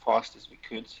fast as we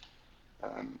could.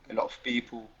 A lot of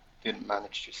people didn't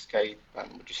manage to escape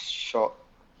and were just shot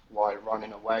while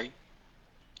running away.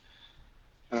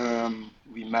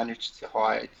 We managed to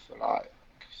hide for like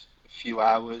a few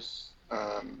hours,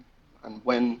 and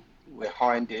when we're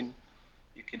hiding,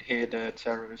 you could hear the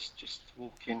terrorists just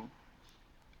walking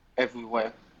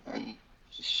everywhere and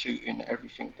just shooting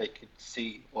everything they could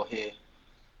see or hear.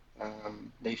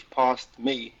 They've passed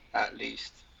me at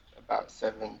least about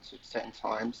 7 to 10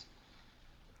 times,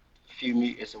 a few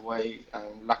meters away,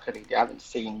 and luckily they haven't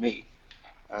seen me.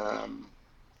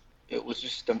 It was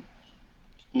just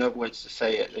no words to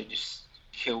say it. They just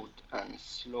killed and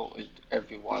slaughtered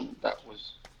everyone that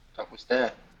was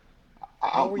there.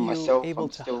 How were you able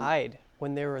to hide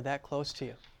when they were that close to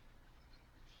you?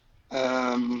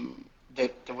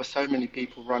 There were so many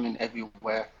people running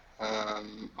everywhere.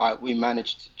 We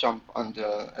managed to jump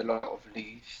under a lot of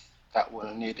leaves that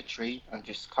were near the tree and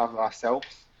just cover ourselves.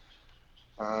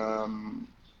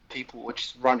 People were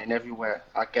just running everywhere.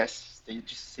 I guess they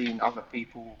just seen other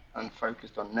people and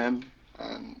focused on them,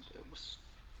 and it was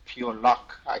pure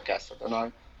luck, I guess. I don't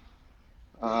know.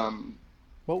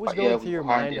 What was going through your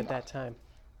mind at that time?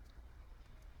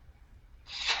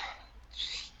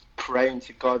 Just praying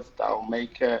to God that I'll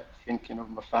make it, thinking of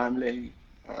my family.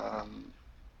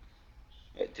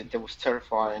 It was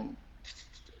terrifying.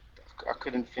 I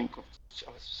couldn't think of.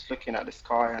 I was just looking at the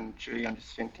sky and tree and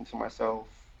just thinking to myself,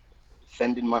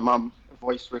 sending my mum a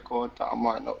voice record that I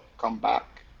might not come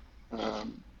back.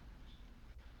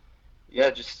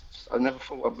 Yeah, I never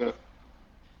thought I was gonna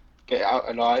get out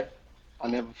alive. I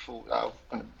never thought that I was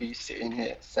gonna be sitting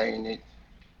here saying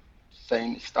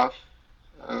this stuff.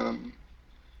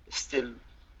 It's still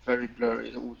very blurry.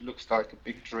 It all looks like a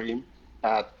big dream,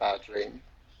 bad dream.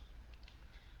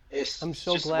 I'm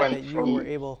so glad that you were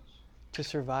able to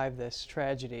survive this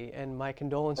tragedy, and my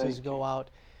condolences go out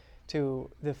to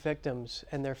the victims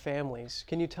and their families.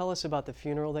 Can you tell us about the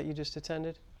funeral that you just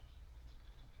attended?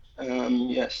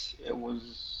 Yes, it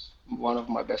was one of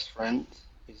my best friends.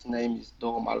 His name is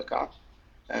Dor Malka.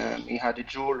 He had a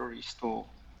jewelry store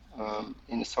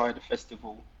inside the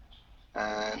festival,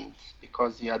 and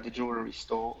because he had the jewelry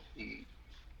store, he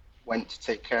went to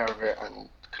take care of it and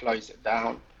close it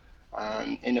down.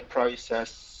 And in the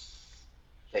process,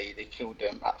 they killed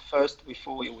him. At first, we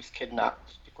thought he was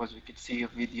kidnapped because we could see a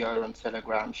video on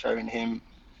Telegram showing him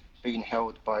being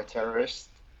held by a terrorist.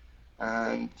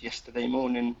 And yesterday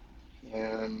morning,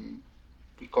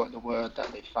 we got the word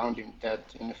that they found him dead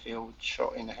in the field,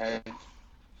 shot in the head a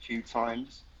few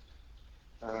times.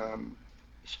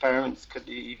 His parents couldn't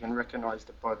even recognize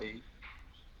the body.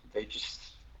 They just,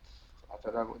 I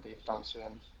don't know what they've done to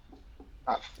him.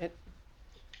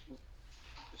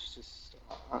 It's just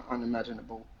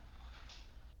unimaginable.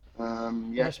 It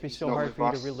must be so hard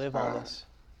for you to relive all this.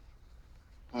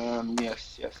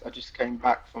 Yes. I just came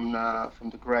back from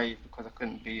the grave because I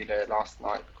couldn't be there last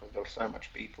night because there was so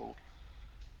much people.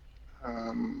 I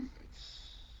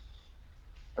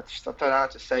don't know how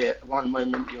to say it. One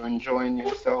moment you're enjoying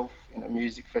yourself in a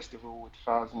music festival with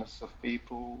thousands of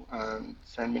people, and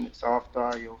 10 minutes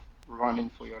after you're running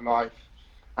for your life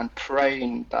and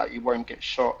praying that you won't get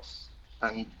shots,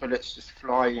 and bullets just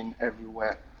flying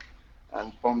everywhere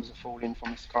and bombs are falling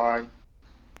from the sky.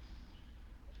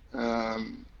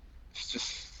 It's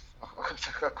just,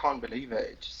 I can't believe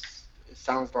it. It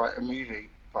sounds like a movie,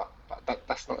 but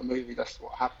that's not a movie. That's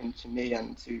what happened to me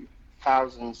and to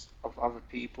thousands of other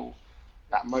people,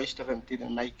 that most of them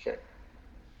didn't make it,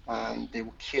 and they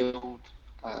were killed.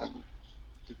 And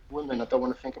the women, I don't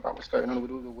want to think about what's going on with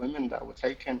all the women that were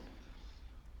taken.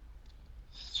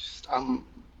 It's just,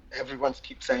 everyone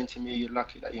keeps saying to me, "You're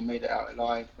lucky that you made it out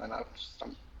alive," and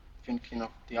I'm thinking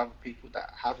of the other people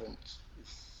that haven't.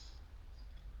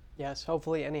 Yes,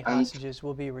 hopefully any hostages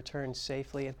will be returned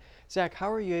safely. And Zach,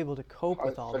 how are you able to cope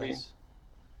with all this?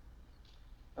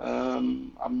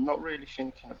 I'm not really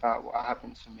thinking about what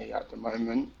happened to me at the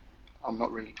moment. I'm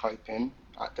not really coping.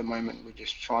 At the moment, we're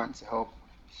just trying to help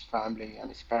his family and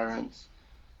his parents,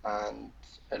 and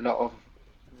a lot of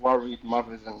worried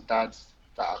mothers and dads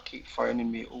that keep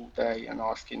phoning me all day and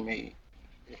asking me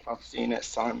if I've seen their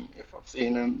son, if I've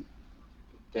seen them,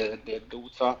 their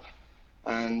daughter.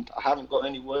 And I haven't got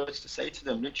any words to say to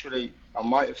them. Literally, I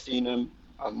might have seen them,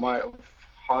 I might have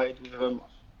hid with them,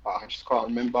 but I just can't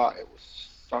remember. It was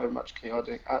so much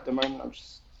chaotic. At the moment, I'm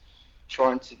just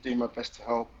trying to do my best to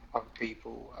help other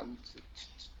people and to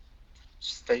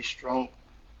stay strong.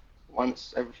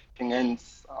 Once everything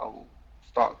ends, I'll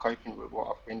start coping with what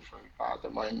I've been through. But at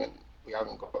the moment, we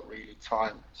haven't got really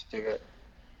time to do it.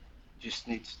 We just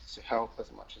need to help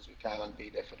as much as we can and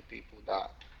be there for the people that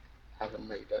haven't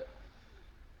made it.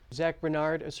 Zach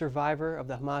Bernard, a survivor of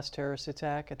the Hamas terrorist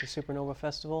attack at the Supernova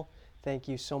Festival, thank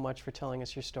you so much for telling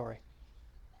us your story.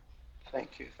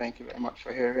 Thank you very much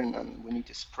for hearing, and we need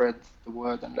to spread the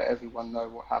word and let everyone know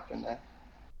what happened there.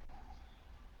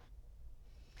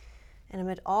 And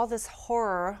amid all this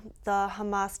horror, the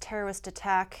Hamas terrorist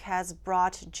attack has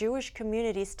brought Jewish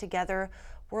communities together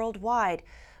worldwide.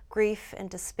 Grief and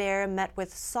despair met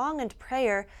with song and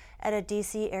prayer at a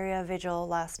D.C. area vigil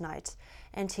last night.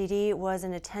 NTD was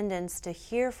in attendance to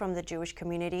hear from the Jewish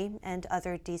community and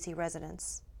other D.C.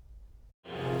 residents.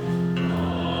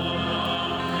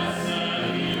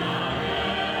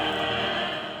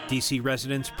 D.C.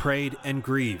 residents prayed and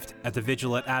grieved at the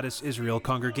vigil at Addis Israel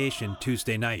congregation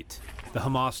Tuesday night. The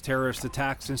Hamas terrorist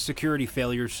attacks and security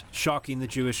failures shocking the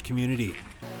Jewish community.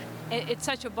 It's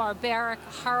such a barbaric,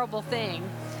 horrible thing.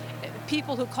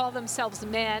 People who call themselves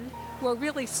men, who are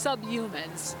really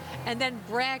subhumans, and then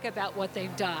brag about what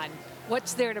they've done.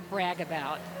 What's there to brag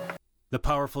about? The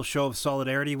powerful show of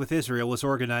solidarity with Israel was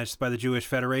organized by the Jewish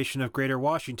Federation of Greater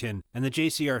Washington and the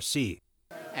JCRC.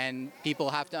 And people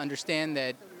have to understand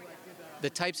that the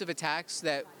types of attacks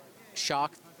that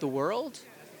shocked the world,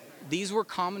 these were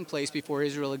commonplace before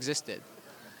Israel existed.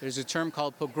 There's a term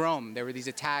called pogrom. There were these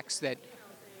attacks that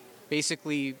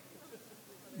basically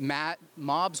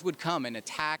mobs would come and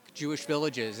attack Jewish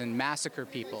villages and massacre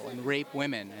people and rape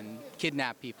women and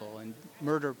kidnap people and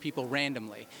murder people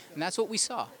randomly. And that's what we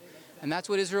saw. And that's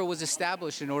what Israel was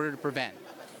established in order to prevent.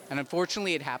 And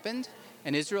unfortunately it happened,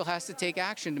 and Israel has to take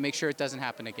action to make sure it doesn't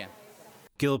happen again.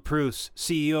 Gil Preuss,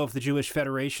 CEO of the Jewish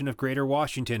Federation of Greater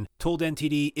Washington, told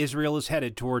NTD Israel is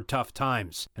headed toward tough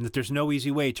times and that there's no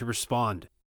easy way to respond.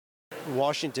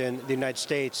 Washington, the United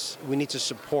States, we need to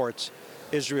support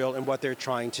Israel in what they're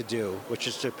trying to do, which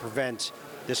is to prevent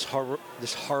this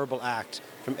horrible act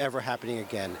from ever happening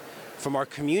again. From our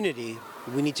community,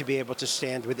 we need to be able to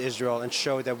stand with Israel and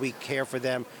show that we care for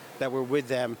them, that we're with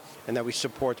them, and that we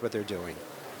support what they're doing.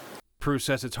 Prue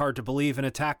says it's hard to believe an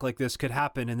attack like this could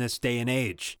happen in this day and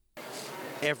age.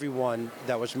 Everyone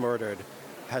that was murdered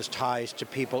has ties to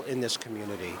people in this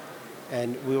community,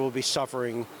 and we will be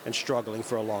suffering and struggling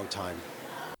for a long time.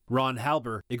 Ron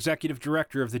Halber, Executive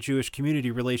Director of the Jewish Community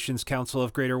Relations Council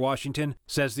of Greater Washington,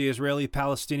 says the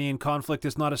Israeli-Palestinian conflict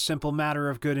is not a simple matter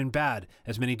of good and bad,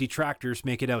 as many detractors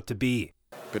make it out to be.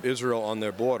 But Israel on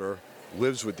their border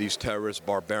lives with these terrorist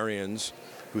barbarians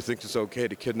who think it's okay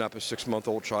to kidnap a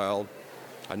 6-month-old child,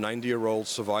 a 90-year-old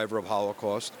survivor of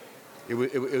Holocaust. It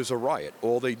was a riot.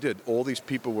 All they did, all these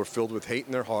people were filled with hate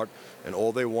in their heart, and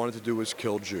all they wanted to do was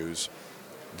kill Jews.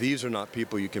 These are not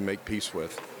people you can make peace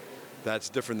with. That's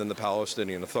different than the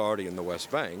Palestinian Authority in the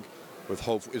West Bank, with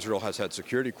hope Israel has had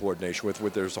security coordination with,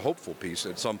 where there's a hopeful peace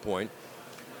at some point.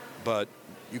 But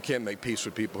you can't make peace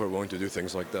with people who are willing to do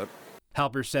things like that.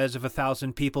 Halber says if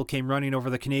 1,000 people came running over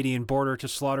the Canadian border to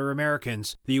slaughter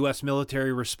Americans, the U.S.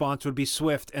 military response would be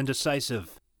swift and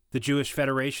decisive. The Jewish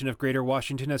Federation of Greater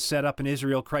Washington has set up an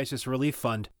Israel Crisis Relief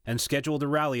Fund and scheduled a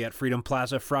rally at Freedom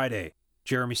Plaza Friday.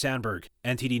 Jeremy Sandberg,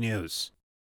 NTD News.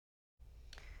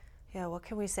 Yeah, what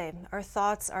can we say? Our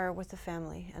thoughts are with the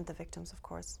family and the victims, of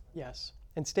course. Yes.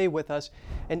 And stay with us.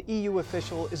 An EU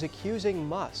official is accusing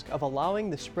Musk of allowing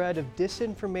the spread of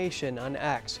disinformation on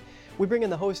X. We bring in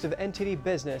the host of NTD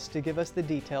Business to give us the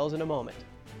details in a moment.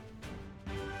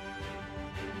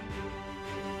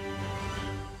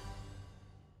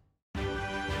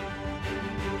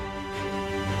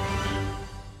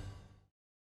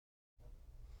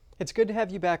 It's good to have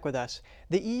you back with us.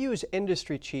 The EU's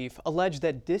industry chief alleged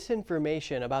that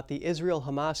disinformation about the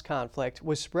Israel-Hamas conflict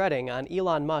was spreading on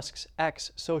Elon Musk's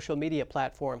X social media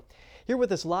platform. Here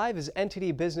with us live is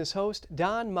NTD Business host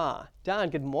Don Ma.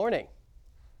 Don, good morning.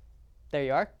 There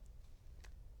you are.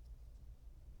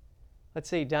 Let's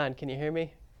see, Don, can you hear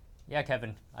me? Yeah,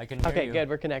 Kevin, I can hear you. Okay, good,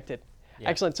 we're connected. Yeah.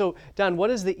 Excellent. So, Don,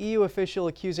 what is the EU official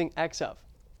accusing X of?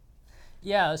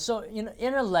 Yeah, so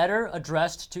in a letter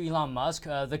addressed to Elon Musk,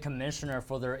 the commissioner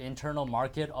for the internal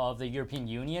market of the European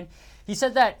Union, he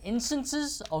said that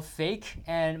instances of fake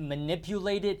and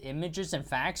manipulated images and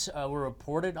facts were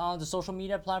reported on the social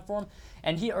media platform,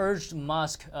 and he urged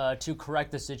Musk to correct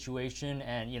the situation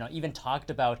and even talked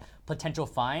about potential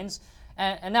fines.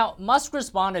 And now Musk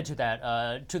responded to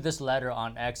that, to this letter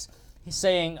on X. He's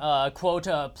saying, quote,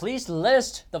 please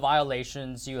list the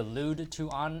violations you allude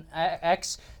to on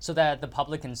X so that the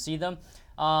public can see them.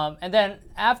 And then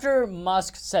after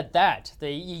Musk said that,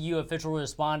 the EU official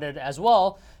responded as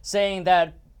well, saying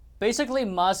that basically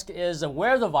Musk is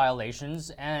aware of the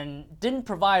violations and didn't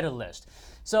provide a list.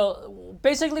 So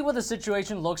basically what the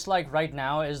situation looks like right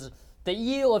now is the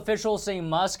EU official saying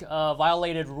Musk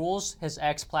violated rules, his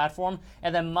X platform,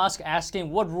 and then Musk asking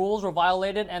what rules were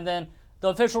violated, and then the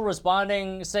official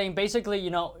responding, saying basically, you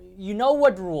know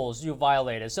what rules you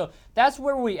violated. So that's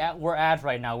where we're at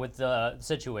right now with the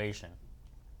situation.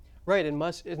 Right, and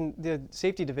Musk, in the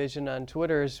safety division on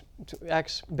Twitter's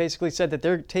X basically said that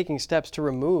they're taking steps to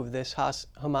remove this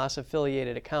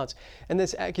Hamas-affiliated accounts. And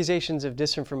this accusations of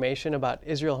disinformation about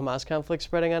Israel-Hamas conflict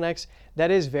spreading on X,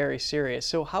 that is very serious.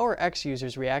 So how are X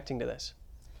users reacting to this?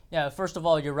 Yeah, first of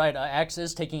all, you're right. X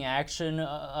is taking action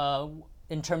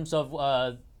in terms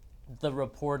of the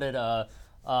reported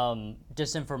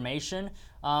disinformation,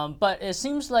 but it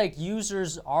seems like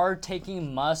users are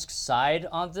taking Musk's side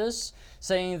on this,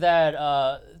 saying that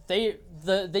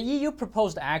the EU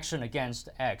proposed action against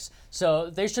X, so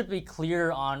they should be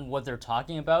clear on what they're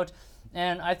talking about.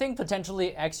 And I think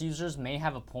potentially X users may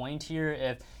have a point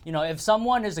here. If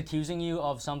someone is accusing you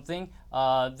of something,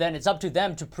 then it's up to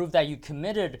them to prove that you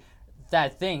committed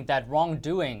that thing, that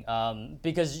wrongdoing,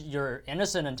 because you're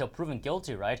innocent until proven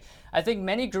guilty, right? I think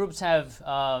many groups have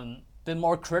been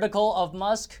more critical of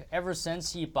Musk ever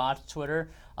since he bought Twitter.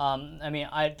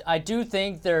 I do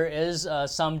think there is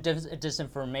some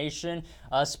disinformation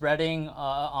spreading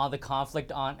on the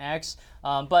conflict on X,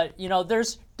 but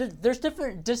there's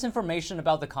different disinformation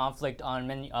about the conflict on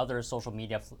many other social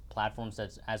media platforms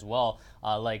as well,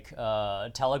 like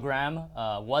Telegram,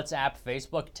 WhatsApp,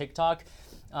 Facebook, TikTok.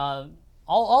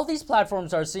 All these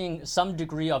platforms are seeing some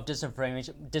degree of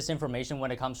disinformation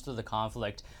when it comes to the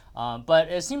conflict, but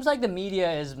it seems like the media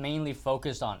is mainly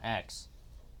focused on X.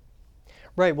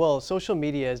 Right, well, social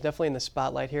media is definitely in the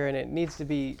spotlight here, and it needs to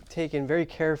be taken very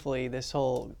carefully, this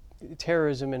whole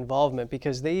terrorism involvement,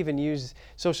 because they even use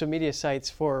social media sites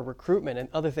for recruitment and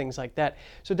other things like that.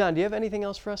 So Don, do you have anything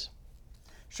else for us?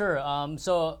 Sure.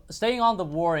 So staying on the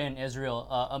war in Israel,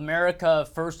 America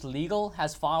First Legal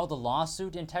has filed a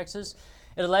lawsuit in Texas.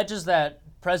 It alleges that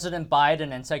President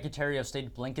Biden and Secretary of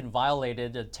State Blinken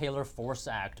violated the Taylor Force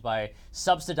Act by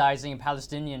subsidizing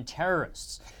Palestinian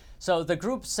terrorists. So the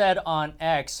group said on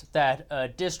X that a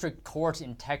district court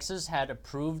in Texas had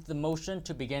approved the motion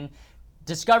to begin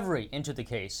discovery into the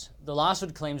case. The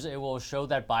lawsuit claims it will show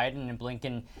that Biden and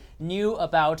Blinken knew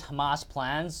about Hamas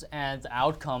plans and the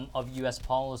outcome of U.S.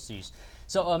 policies.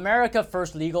 So America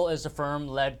First Legal is a firm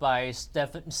led by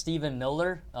Stephen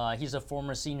Miller. He's a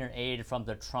former senior aide from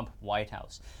the Trump White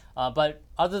House. But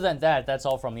other than that, that's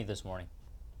all from me this morning.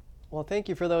 Well, thank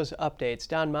you for those updates.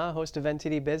 Don Ma, host of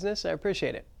NTD Business. I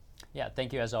appreciate it. Yeah,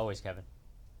 thank you as always, Kevin.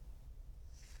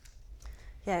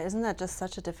 Yeah, isn't that just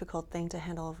such a difficult thing to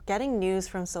handle? Getting news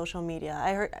from social media.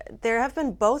 I heard there have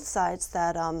been both sides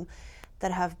that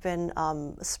have been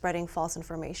spreading false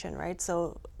information, right?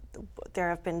 So there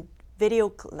have been video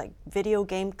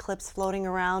game clips floating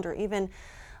around, or even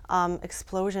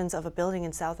explosions of a building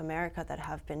in South America that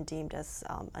have been deemed as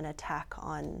an attack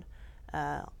on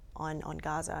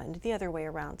Gaza, and the other way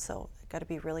around. So got to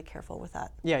be really careful with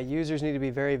that. Yeah, users need to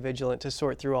be very vigilant to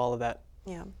sort through all of that.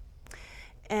 Yeah.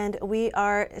 And we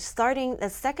are starting the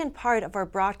second part of our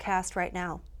broadcast right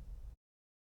now.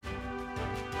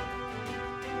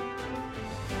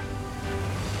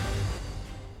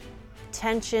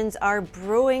 Tensions are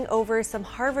brewing over some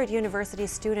Harvard University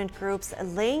student groups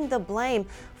laying the blame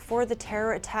for the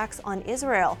terror attacks on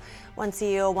Israel. One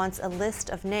CEO wants a list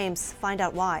of names. Find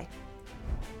out why.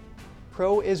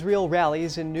 Pro-Israel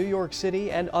rallies in New York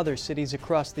City and other cities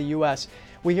across the U.S.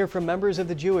 We hear from members of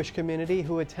the Jewish community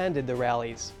who attended the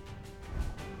rallies.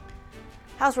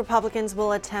 House Republicans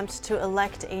will attempt to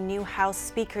elect a new House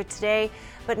Speaker today,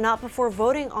 but not before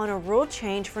voting on a rule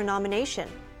change for nomination.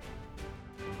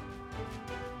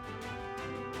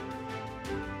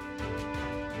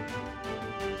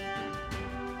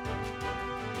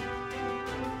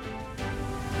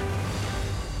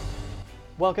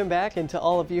 Welcome back, and to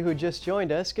all of you who just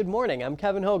joined us, good morning. I'm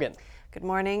Kevin Hogan. Good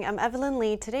morning. I'm Evelyn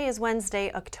Lee. Today is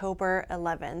Wednesday, October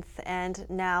 11th, and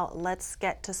now let's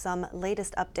get to some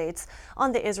latest updates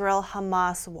on the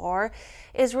Israel-Hamas war.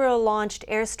 Israel launched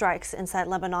airstrikes inside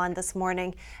Lebanon this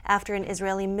morning after an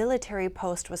Israeli military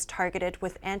post was targeted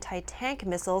with anti-tank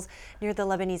missiles near the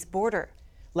Lebanese border.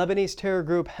 Lebanese terror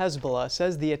group Hezbollah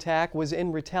says the attack was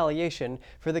in retaliation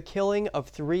for the killing of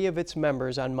 3 of its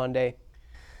members on Monday.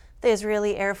 The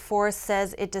Israeli Air Force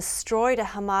says it destroyed a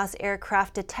Hamas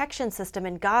aircraft detection system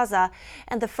in Gaza,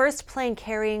 and the first plane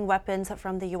carrying weapons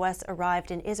from the U.S. arrived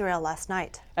in Israel last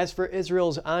night. As for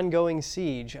Israel's ongoing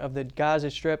siege of the Gaza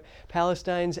Strip,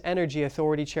 Palestine's Energy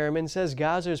Authority chairman says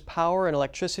Gaza's power and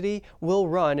electricity will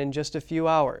run in just a few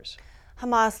hours.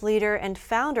 Hamas leader and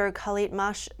founder Khalid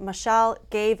Mashal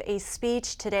gave a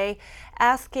speech today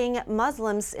asking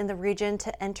Muslims in the region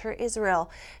to enter Israel.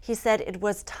 He said it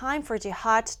was time for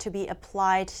jihad to be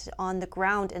applied on the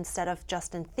ground instead of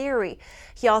just in theory.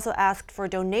 He also asked for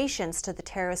donations to the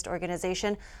terrorist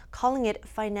organization, calling it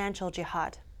financial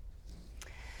jihad.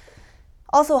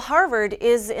 Also, Harvard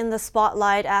is in the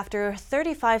spotlight after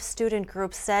 35 student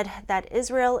groups said that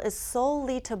Israel is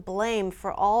solely to blame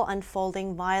for all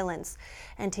unfolding violence.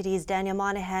 NTD's Daniel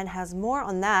Monahan has more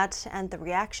on that and the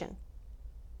reaction.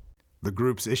 The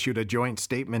groups issued a joint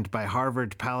statement by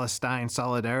Harvard-Palestine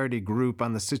Solidarity Group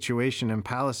on the situation in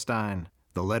Palestine.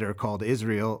 The letter called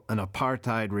Israel an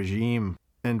apartheid regime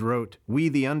and wrote, "We,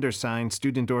 the undersigned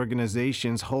student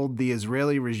organizations, hold the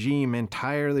Israeli regime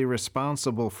entirely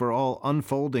responsible for all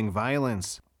unfolding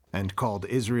violence," and called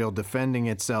Israel defending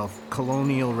itself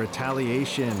colonial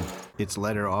retaliation. Its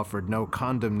letter offered no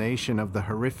condemnation of the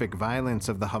horrific violence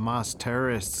of the Hamas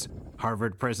terrorists.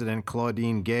 Harvard President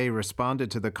Claudine Gay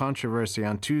responded to the controversy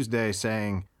on Tuesday,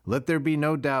 saying, "Let there be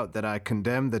no doubt that I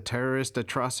condemn the terrorist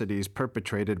atrocities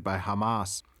perpetrated by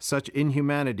Hamas. Such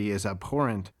inhumanity is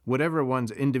abhorrent, whatever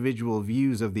one's individual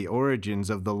views of the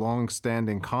origins of the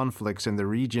long-standing conflicts in the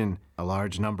region." A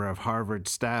large number of Harvard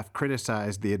staff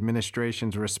criticized the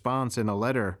administration's response in a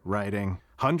letter, writing,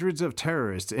 "Hundreds of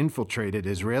terrorists infiltrated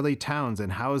Israeli towns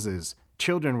and houses.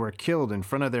 Children were killed in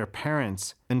front of their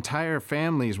parents. Entire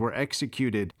families were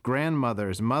executed.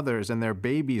 Grandmothers, mothers, and their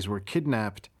babies were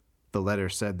kidnapped." The letter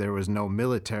said there was no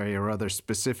military or other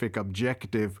specific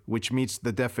objective which meets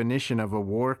the definition of a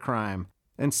war crime,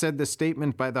 and said the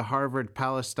statement by the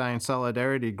Harvard-Palestine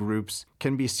Solidarity Groups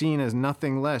can be seen as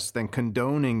nothing less than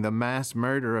condoning the mass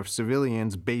murder of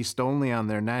civilians based only on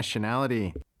their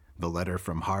nationality. The letter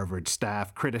from Harvard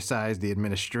staff criticized the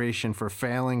administration for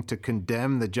failing to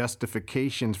condemn the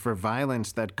justifications for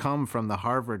violence that come from the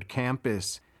Harvard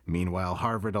campus. Meanwhile,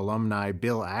 Harvard alumni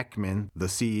Bill Ackman, the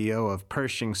CEO of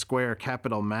Pershing Square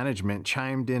Capital Management,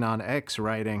 chimed in on X,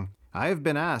 writing, I have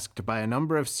been asked by a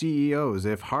number of CEOs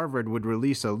if Harvard would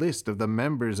release a list of the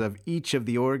members of each of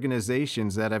the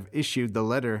organizations that have issued the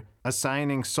letter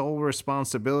assigning sole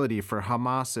responsibility for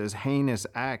Hamas's heinous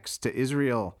acts to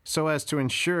Israel, so as to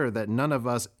ensure that none of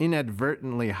us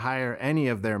inadvertently hire any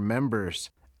of their members.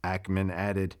 Ackman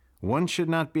added, "One should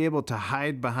not be able to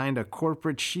hide behind a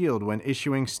corporate shield when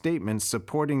issuing statements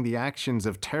supporting the actions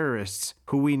of terrorists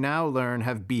who we now learn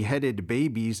have beheaded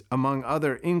babies, among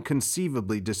other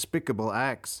inconceivably despicable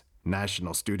acts."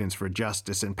 National Students for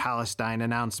Justice in Palestine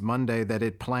announced Monday that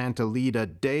it planned to lead a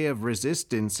day of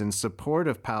resistance in support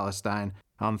of Palestine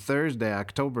on Thursday,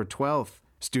 October 12th.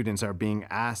 Students are being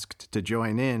asked to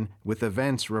join in, with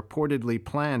events reportedly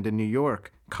planned in New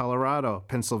York, Colorado,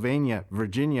 Pennsylvania,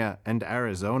 Virginia, and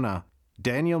Arizona.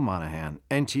 Daniel Monahan,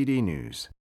 NTD News.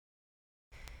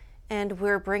 And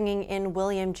we're bringing in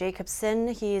William Jacobson.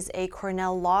 He's a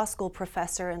Cornell Law School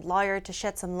professor and lawyer to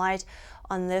shed some light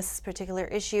on this particular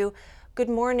issue. Good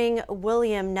morning,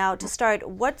 William. Now, to start,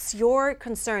 what's your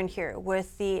concern here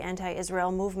with the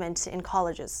anti-Israel movement in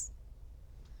colleges?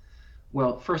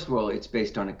 Well, first of all, it's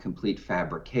based on a complete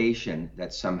fabrication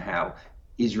that somehow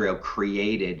Israel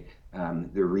created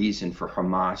the reason for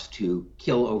Hamas to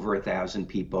kill over 1,000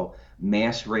 people,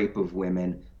 mass rape of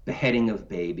women, beheading of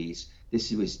babies.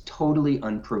 This was totally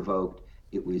unprovoked.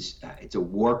 It's a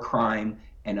war crime,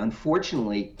 and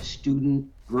unfortunately, student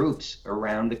groups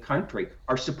around the country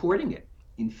are supporting it.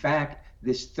 In fact,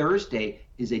 this Thursday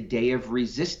is a day of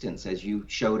resistance, as you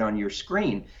showed on your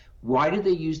screen. Why do they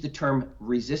use the term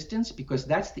resistance? Because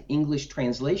that's the English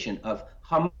translation of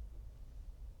Hamas.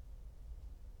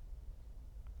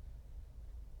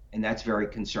 And that's very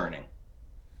concerning.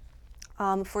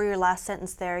 For your last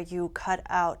sentence there, you cut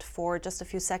out for just a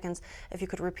few seconds. If you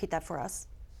could repeat that for us.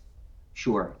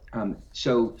 Sure.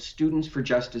 So Students for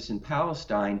Justice in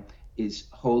Palestine is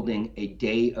holding a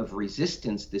day of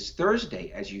resistance this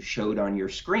Thursday, as you showed on your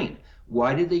screen.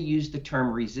 Why do they use the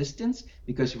term resistance?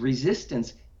 Because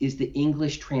resistance is the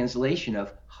English translation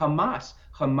of Hamas.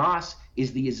 Hamas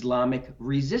is the Islamic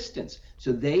resistance.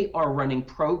 So they are running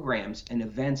programs and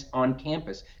events on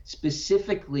campus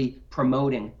specifically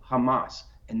promoting Hamas,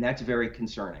 and that's very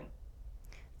concerning.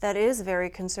 That is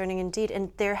very concerning indeed.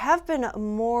 And there have been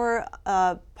more,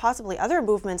 possibly other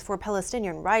movements for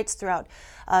Palestinian rights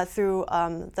through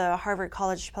the Harvard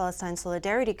College Palestine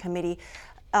Solidarity Committee.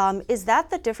 Is that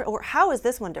the different, or how is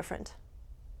this one different?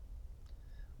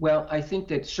 Well, I think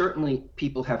that certainly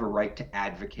people have a right to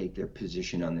advocate their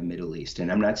position on the Middle East,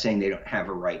 and I'm not saying they don't have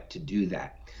a right to do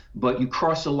that. But you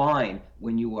cross a line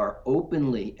when you are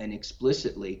openly and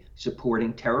explicitly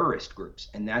supporting terrorist groups,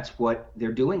 and that's what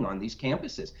they're doing on these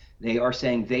campuses. They are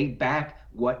saying they back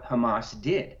what Hamas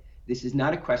did. This is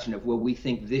not a question of, well, we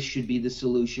think this should be the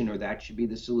solution or that should be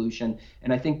the solution.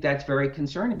 And I think that's very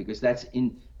concerning because that's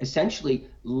essentially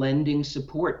lending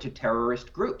support to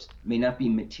terrorist groups. It may not be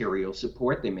material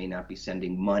support, they may not be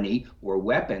sending money or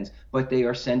weapons, but they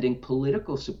are sending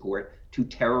political support to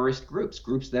terrorist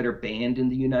groups that are banned in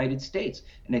the United States.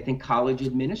 And I think college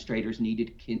administrators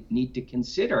need to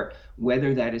consider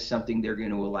whether that is something they're going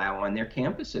to allow on their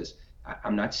campuses.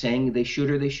 I'm not saying they should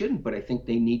or they shouldn't, but I think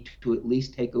they need to at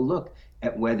least take a look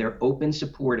at whether open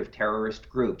support of terrorist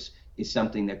groups is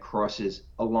something that crosses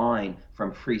a line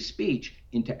from free speech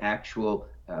into actual,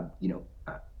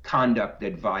 conduct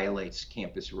that violates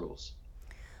campus rules.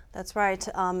 That's right.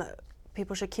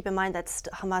 People should keep in mind that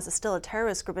Hamas is still a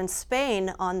terrorist group. And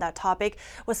Spain, on that topic,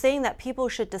 was saying that people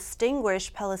should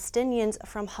distinguish Palestinians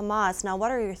from Hamas. Now, what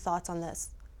are your thoughts on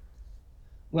this?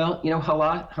 Well,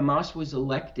 Hamas was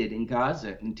elected in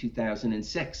Gaza in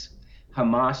 2006.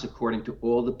 Hamas, according to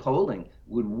all the polling,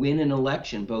 would win an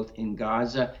election both in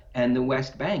Gaza and the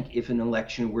West Bank if an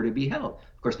election were to be held.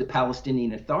 Of course, the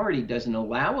Palestinian Authority doesn't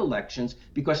allow elections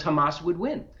because Hamas would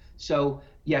win. So,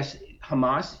 yes,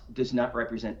 Hamas does not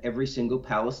represent every single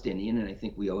Palestinian, and I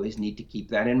think we always need to keep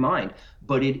that in mind.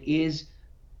 But it is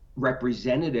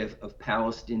representative of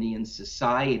Palestinian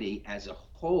society as a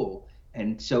whole.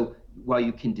 And so while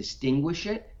you can distinguish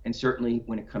it, and certainly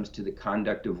when it comes to the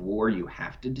conduct of war, you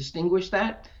have to distinguish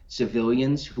that,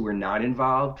 civilians who are not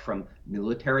involved from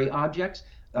military objects.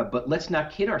 But let's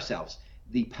not kid ourselves.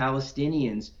 The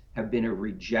Palestinians have been a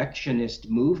rejectionist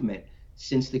movement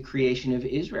since the creation of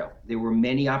Israel. There were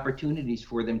many opportunities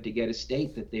for them to get a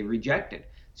state that they rejected.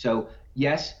 So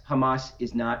yes, Hamas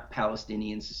is not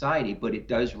Palestinian society, but it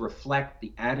does reflect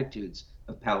the attitudes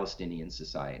of Palestinian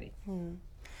society.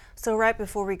 So right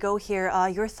before we go here,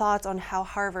 your thoughts on how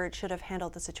Harvard should have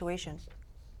handled the situation?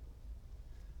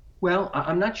 Well,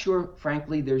 I'm not sure,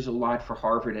 frankly, there's a lot for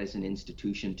Harvard as an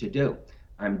institution to do.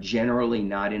 I'm generally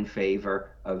not in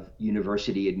favor of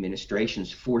university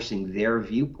administrations forcing their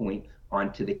viewpoint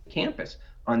onto the campus.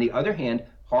 On the other hand,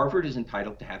 Harvard is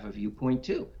entitled to have a viewpoint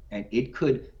too, and it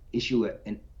could issue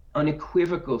an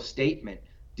unequivocal statement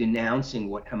denouncing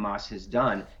what Hamas has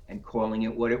done and calling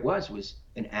it what it was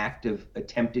an act of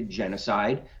attempted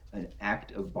genocide, an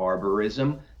act of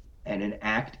barbarism, and an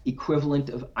act equivalent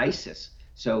of ISIS.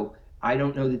 So I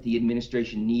don't know that the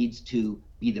administration needs to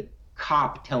be the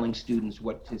cop telling students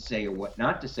what to say or what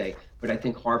not to say, but I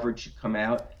think Harvard should come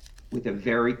out with a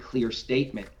very clear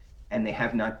statement, and they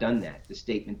have not done that. The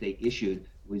statement they issued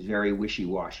was very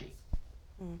wishy-washy.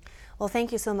 Well,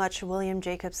 thank you so much, William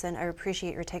Jacobson. I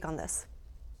appreciate your take on this.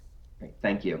 Great.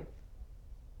 Thank you.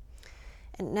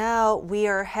 And now we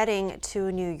are heading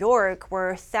to New York,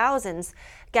 where thousands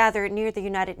gathered near the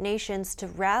United Nations to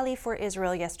rally for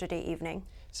Israel yesterday evening.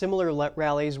 Similar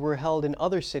rallies were held in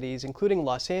other cities, including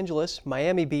Los Angeles,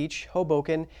 Miami Beach,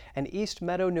 Hoboken, and East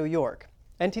Meadow, New York.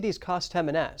 NTD's Cost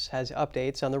Jimenez has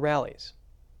updates on the rallies.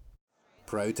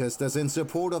 Protesters in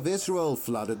support of Israel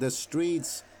flooded the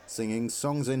streets, singing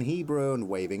songs in Hebrew and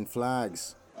waving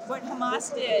flags. What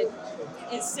Hamas did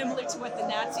is similar to what the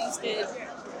Nazis did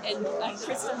and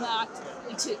Kristallnacht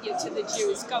to the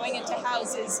Jews, going into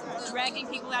houses, dragging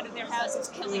people out of their houses,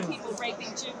 killing people, raping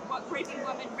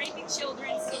women, raping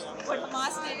children. What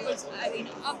Hamas did was,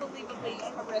 unbelievably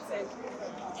horrific.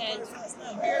 And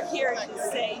we're here to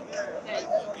say that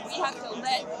we have to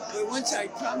let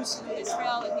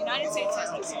Israel, and the United States has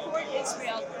to support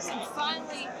Israel in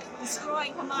finally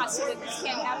destroying Hamas so that this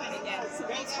can't happen again, so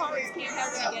these horrors can't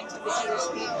happen again to the Jewish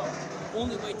people. The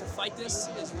only way to fight this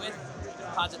is with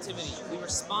positivity. We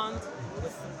respond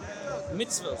with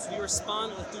mitzvahs. We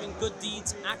respond with doing good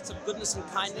deeds, acts of goodness and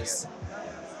kindness.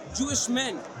 Jewish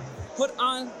men put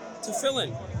on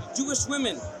tefillin. Jewish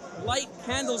women light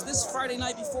candles this Friday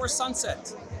night before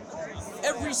sunset.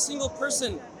 Every single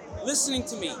person listening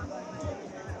to me,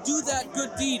 do that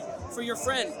good deed for your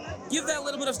friend. Give that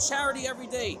little bit of charity every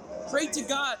day. Pray to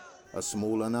God. A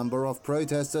smaller number of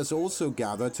protesters also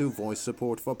gathered to voice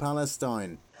support for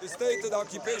Palestine. The stated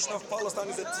occupation of Palestine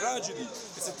is a tragedy.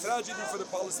 It's a tragedy for the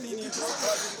Palestinians, it's a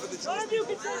tragedy for the Jewish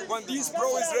people. When these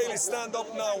pro-Israelis stand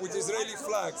up now with Israeli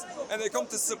flags and they come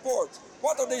to support,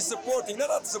 what are they supporting? They're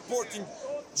not supporting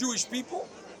Jewish people.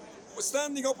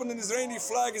 Standing up on an Israeli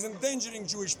flag is endangering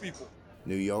Jewish people.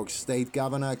 New York State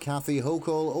Governor Kathy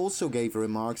Hochul also gave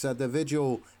remarks at the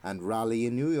vigil and rally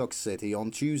in New York City on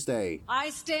Tuesday.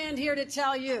 I stand here to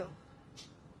tell you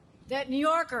that New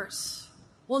Yorkers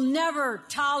will never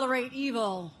tolerate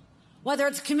evil, whether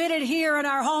it's committed here in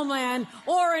our homeland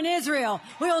or in Israel.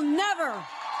 We will never,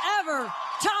 ever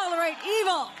tolerate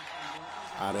evil.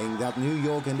 Adding that New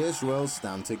York and Israel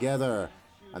stand together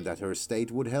and that her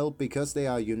state would help because they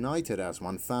are united as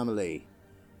one family.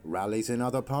 Rallies in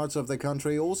other parts of the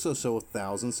country also saw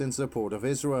thousands in support of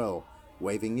Israel,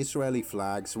 waving Israeli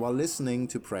flags while listening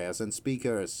to prayers and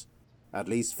speakers. At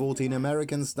least 14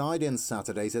 Americans died in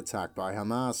Saturday's attack by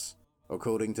Hamas.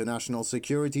 According to National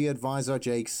Security Advisor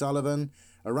Jake Sullivan,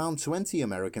 around 20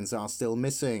 Americans are still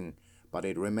missing, but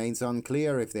it remains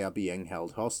unclear if they are being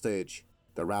held hostage.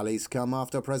 The rallies come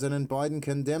after President Biden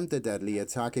condemned the deadly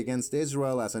attack against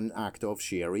Israel as an act of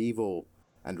sheer evil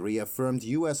and reaffirmed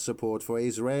U.S. support for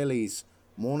Israelis,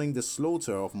 mourning the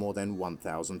slaughter of more than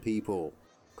 1,000 people.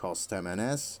 Cost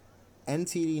Jimenez,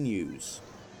 NTD News.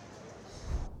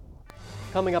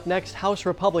 Coming up next, House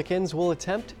Republicans will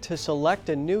attempt to select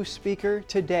a new speaker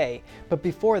today. But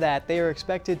before that, they are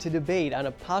expected to debate on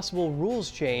a possible rules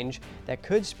change that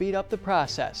could speed up the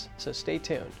process. So stay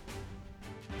tuned.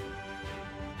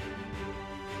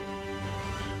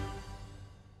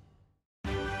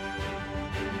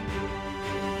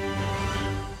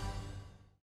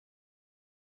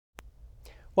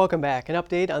 Welcome back. An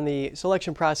update on the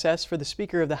selection process for the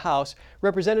Speaker of the House.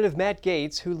 Representative Matt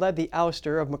Gaetz, who led the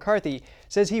ouster of McCarthy,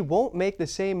 says he won't make the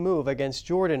same move against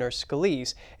Jordan or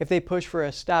Scalise if they push for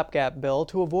a stopgap bill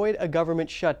to avoid a government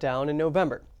shutdown in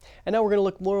November. And now we're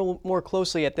going to look more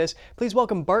closely at this. Please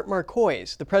welcome Bart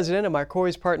Marcois, the president of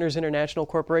Marcois Partners International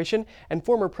Corporation and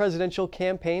former presidential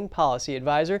campaign policy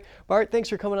advisor. Bart, thanks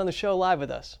for coming on the show live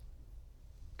with us.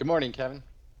 Good morning, Kevin.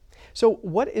 So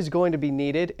what is going to be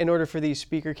needed in order for these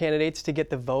speaker candidates to get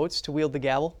the votes to wield the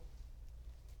gavel?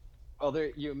 Well,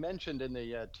 you mentioned in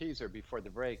the teaser before the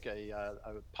break a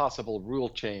possible rule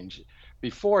change.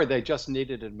 Before, they just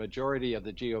needed a majority of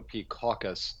the GOP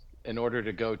caucus in order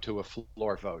to go to a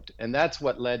floor vote. And that's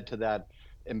what led to that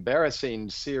embarrassing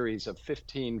series of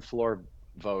 15 floor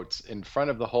votes in front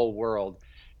of the whole world,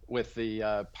 with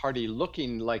the party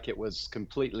looking like it was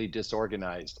completely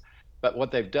disorganized. But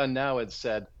what they've done now is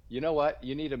said, you know what?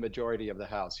 You need a majority of the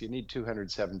House. You need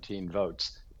 217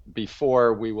 votes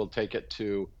before we will take it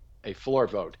to a floor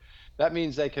vote. That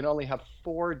means they can only have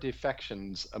 4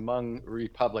 defections among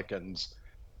Republicans,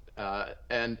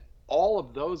 and all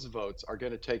of those votes are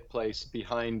going to take place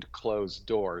behind closed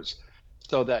doors,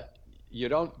 so that you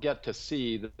don't get to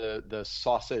see the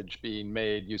sausage being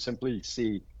made. You simply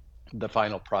see the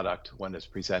final product when it's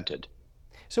presented.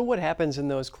 So what happens in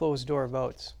those closed door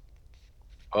votes?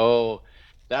 Oh,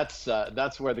 that's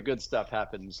where the good stuff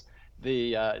happens.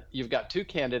 You've got 2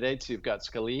 candidates. You've got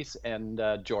Scalise and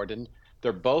Jordan.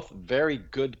 They're both very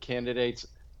good candidates.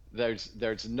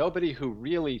 There's nobody who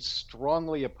really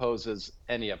strongly opposes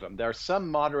any of them. There are some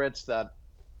moderates that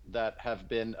have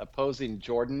been opposing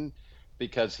Jordan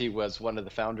because he was one of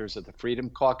the founders of the Freedom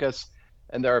Caucus,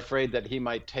 and they're afraid that he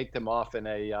might take them off in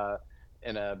a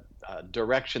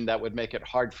direction that would make it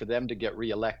hard for them to get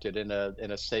reelected in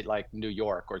a state like New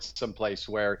York or someplace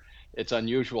where it's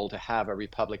unusual to have a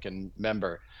Republican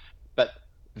member. But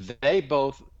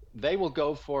they'll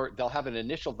have an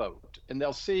initial vote and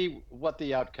they'll see what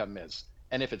the outcome is.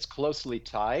 And if it's closely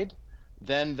tied,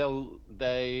 then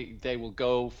they will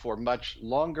go for much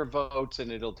longer votes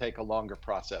and it'll take a longer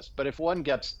process. But if one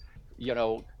gets,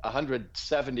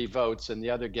 170 votes and the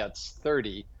other gets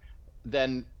 30,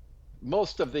 then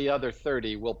most of the other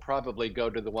 30 will probably go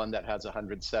to the one that has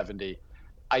 170.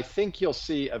 I think you'll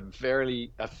see a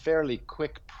fairly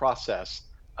quick process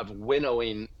of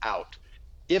winnowing out.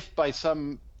 If by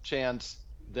some chance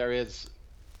there is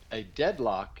a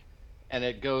deadlock and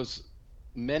it goes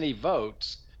many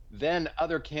votes, then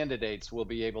other candidates will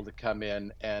be able to come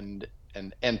in and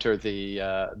enter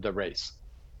the race.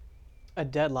 A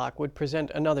deadlock would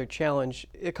present another challenge.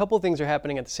 A couple of things are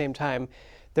happening at the same time.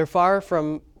 They're far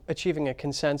from achieving a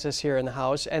consensus here in the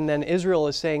House, and then Israel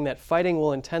is saying that fighting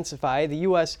will intensify. The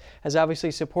U.S. has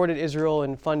obviously supported Israel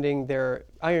in funding their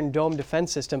Iron Dome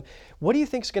defense system. What do you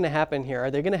think is going to happen here? Are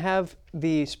they going to have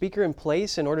the speaker in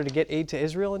place in order to get aid to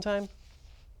Israel in time?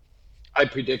 I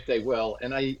predict they will,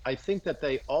 and I think that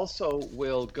they also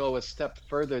will go a step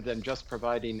further than just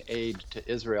providing aid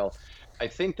to Israel. I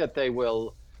think that they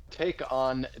will take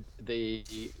on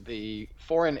the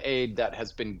foreign aid that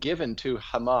has been given to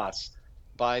Hamas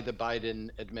by the Biden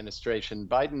administration.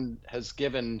 Biden has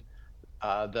given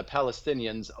the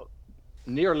Palestinians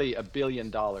nearly $1 billion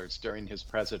during his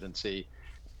presidency,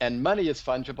 and money is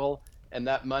fungible, and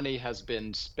that money has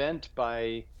been spent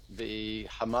by the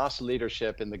Hamas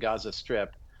leadership in the Gaza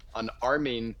Strip on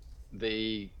arming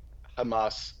the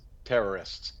Hamas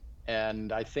terrorists.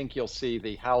 And I think you'll see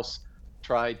the House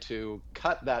try to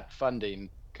cut that funding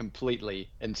completely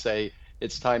and say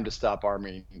it's time to stop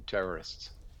arming terrorists.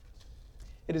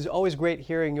 It is always great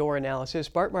hearing your analysis.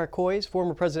 Bart Marcois,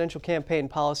 former presidential campaign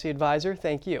policy advisor,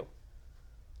 thank you.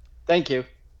 Thank you.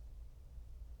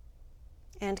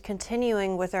 And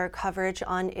continuing with our coverage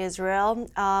on Israel,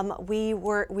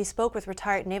 we spoke with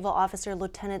retired naval officer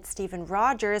Lieutenant Stephen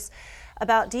Rogers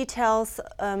about details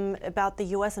about the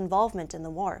U.S. involvement in the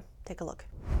war. Take a look.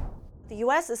 The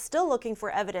U.S. is still looking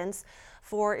for evidence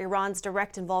for Iran's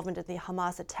direct involvement in the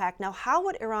Hamas attack. Now, how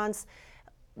would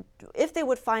if they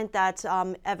would find that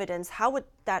evidence, how would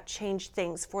that change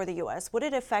things for the U.S.? Would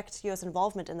it affect U.S.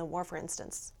 involvement in the war, for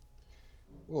instance?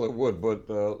 Well, it would, but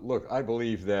look, I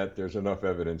believe that there's enough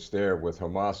evidence there with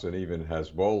Hamas and even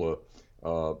Hezbollah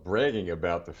bragging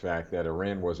about the fact that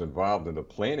Iran was involved in the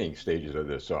planning stages of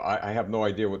this. So I have no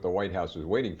idea what the White House is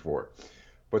waiting for.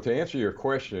 But to answer your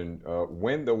question,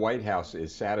 when the White House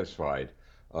is satisfied,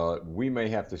 we may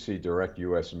have to see direct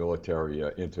U.S. military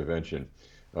intervention.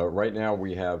 Right now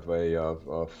we have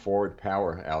a forward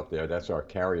power out there. That's our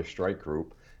carrier strike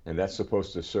group, and that's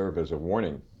supposed to serve as a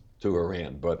warning to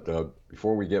Iran. But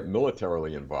before we get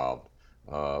militarily involved,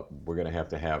 we're going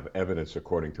to have evidence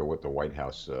according to what the White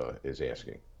House is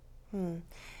asking.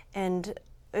 And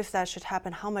if that should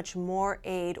happen, how much more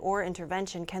aid or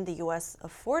intervention can the U.S.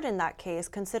 afford in that case,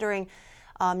 considering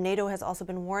NATO has also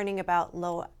been warning about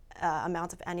low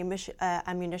amounts of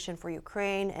ammunition for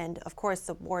Ukraine and, of course,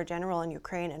 the war in general in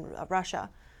Ukraine and Russia?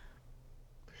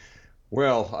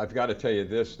 Well, I've got to tell you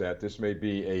that this may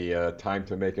be a time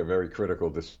to make a very critical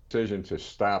decision to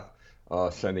stop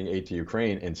sending aid to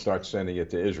Ukraine and start sending it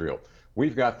to Israel.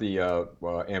 We've got the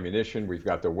ammunition, we've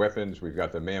got the weapons, we've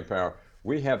got the manpower.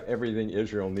 We have everything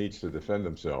Israel needs to defend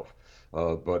themselves.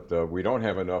 But we don't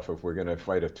have enough if we're going to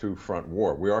fight a two-front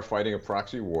war. We are fighting a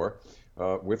proxy war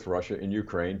with Russia in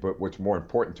Ukraine, but what's more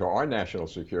important to our national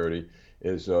security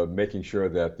is making sure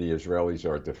that the Israelis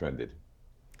are defended.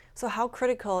 So how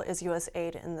critical is U.S.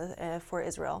 aid for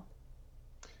Israel?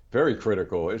 Very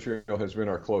critical. Israel has been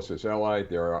our closest ally.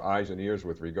 They're our eyes and ears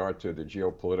with regard to the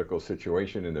geopolitical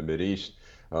situation in the Mideast.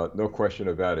 No question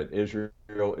about it. Israel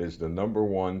is the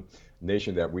 #1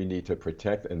 nation that we need to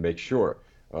protect and make sure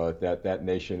that that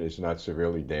nation is not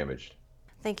severely damaged.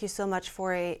 Thank you so much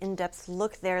for an in-depth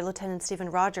look there, Lieutenant Stephen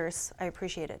Rogers. I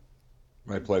appreciate it.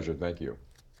 My pleasure. Thank you.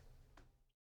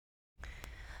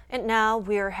 And now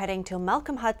we're heading to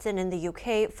Malcolm Hudson in the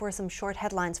UK for some short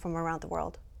headlines from around the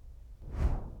world.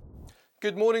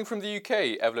 Good morning from the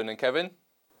UK, Evelyn and Kevin.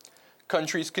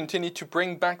 Countries continue to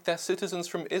bring back their citizens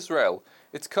from Israel.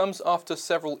 It comes after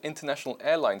several international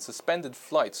airlines suspended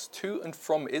flights to and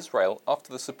from Israel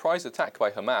after the surprise attack by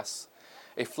Hamas.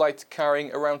 A flight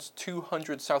carrying around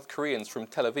 200 South Koreans from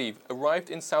Tel Aviv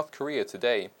arrived in South Korea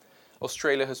today.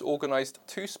 Australia has organised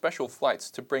 2 special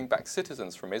flights to bring back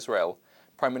citizens from Israel.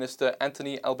 Prime Minister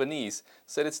Anthony Albanese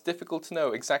said it's difficult to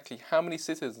know exactly how many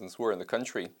citizens were in the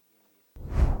country.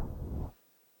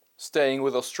 Staying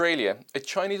with Australia, a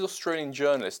Chinese-Australian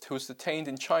journalist who was detained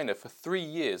in China for 3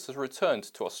 years has returned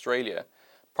to Australia.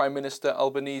 Prime Minister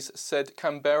Albanese said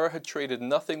Canberra had traded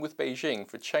nothing with Beijing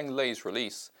for Cheng Lei's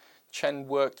release. Chen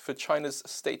worked for China's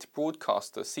state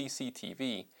broadcaster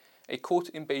CCTV. A court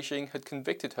in Beijing had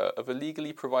convicted her of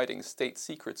illegally providing state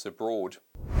secrets abroad.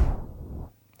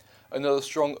 Another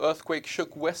strong earthquake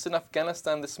shook western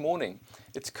Afghanistan this morning.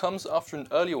 It comes after an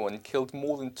earlier one killed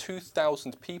more than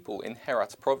 2,000 people in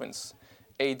Herat province.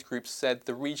 Aid groups said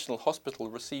the regional hospital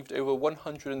received over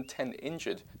 110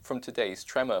 injured from today's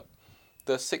tremor.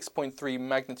 The 6.3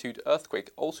 magnitude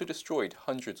earthquake also destroyed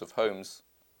hundreds of homes.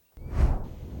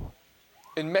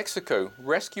 In Mexico,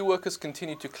 rescue workers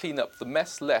continue to clean up the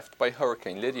mess left by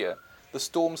Hurricane Lydia. The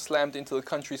storm slammed into the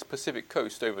country's Pacific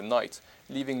coast overnight,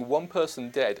 leaving 1 person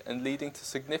dead and leading to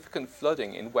significant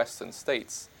flooding in western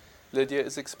states. Lydia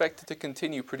is expected to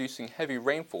continue producing heavy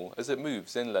rainfall as it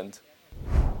moves inland.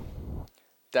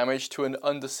 Damage to an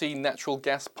undersea natural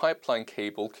gas pipeline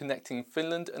cable connecting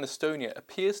Finland and Estonia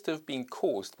appears to have been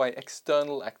caused by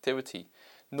external activity.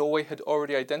 Norway had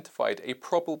already identified a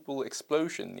probable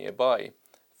explosion nearby.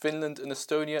 Finland and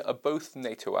Estonia are both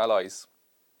NATO allies.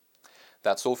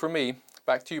 That's all from me.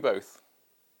 Back to you both.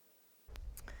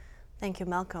 Thank you,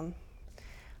 Malcolm.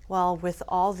 Well, with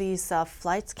all these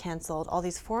flights canceled, all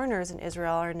these foreigners in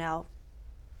Israel are now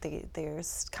they're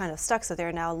kind of stuck, so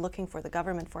they're now looking for the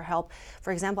government for help.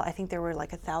 For example, I think there were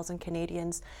like 1,000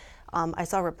 Canadians. I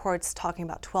saw reports talking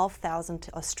about 12,000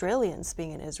 Australians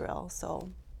being in Israel.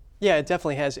 So. Yeah, it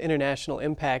definitely has international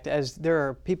impact, as there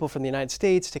are people from the United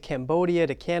States to Cambodia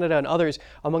to Canada and others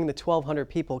among the 1,200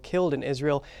 people killed in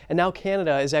Israel. And now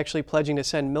Canada is actually pledging to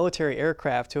send military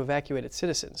aircraft to evacuate its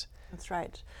citizens. That's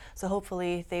right. So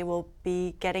hopefully they will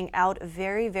be getting out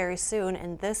very, very soon.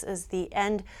 And this is the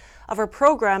end of our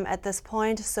program at this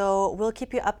point. So we'll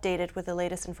keep you updated with the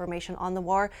latest information on the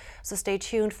war. So stay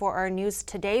tuned for our News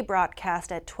Today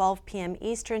broadcast at 12 p.m.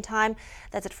 Eastern Time.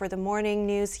 That's it for the morning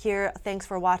news here. Thanks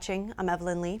for watching. I'm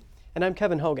Evelyn Lee. And I'm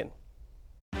Kevin Hogan.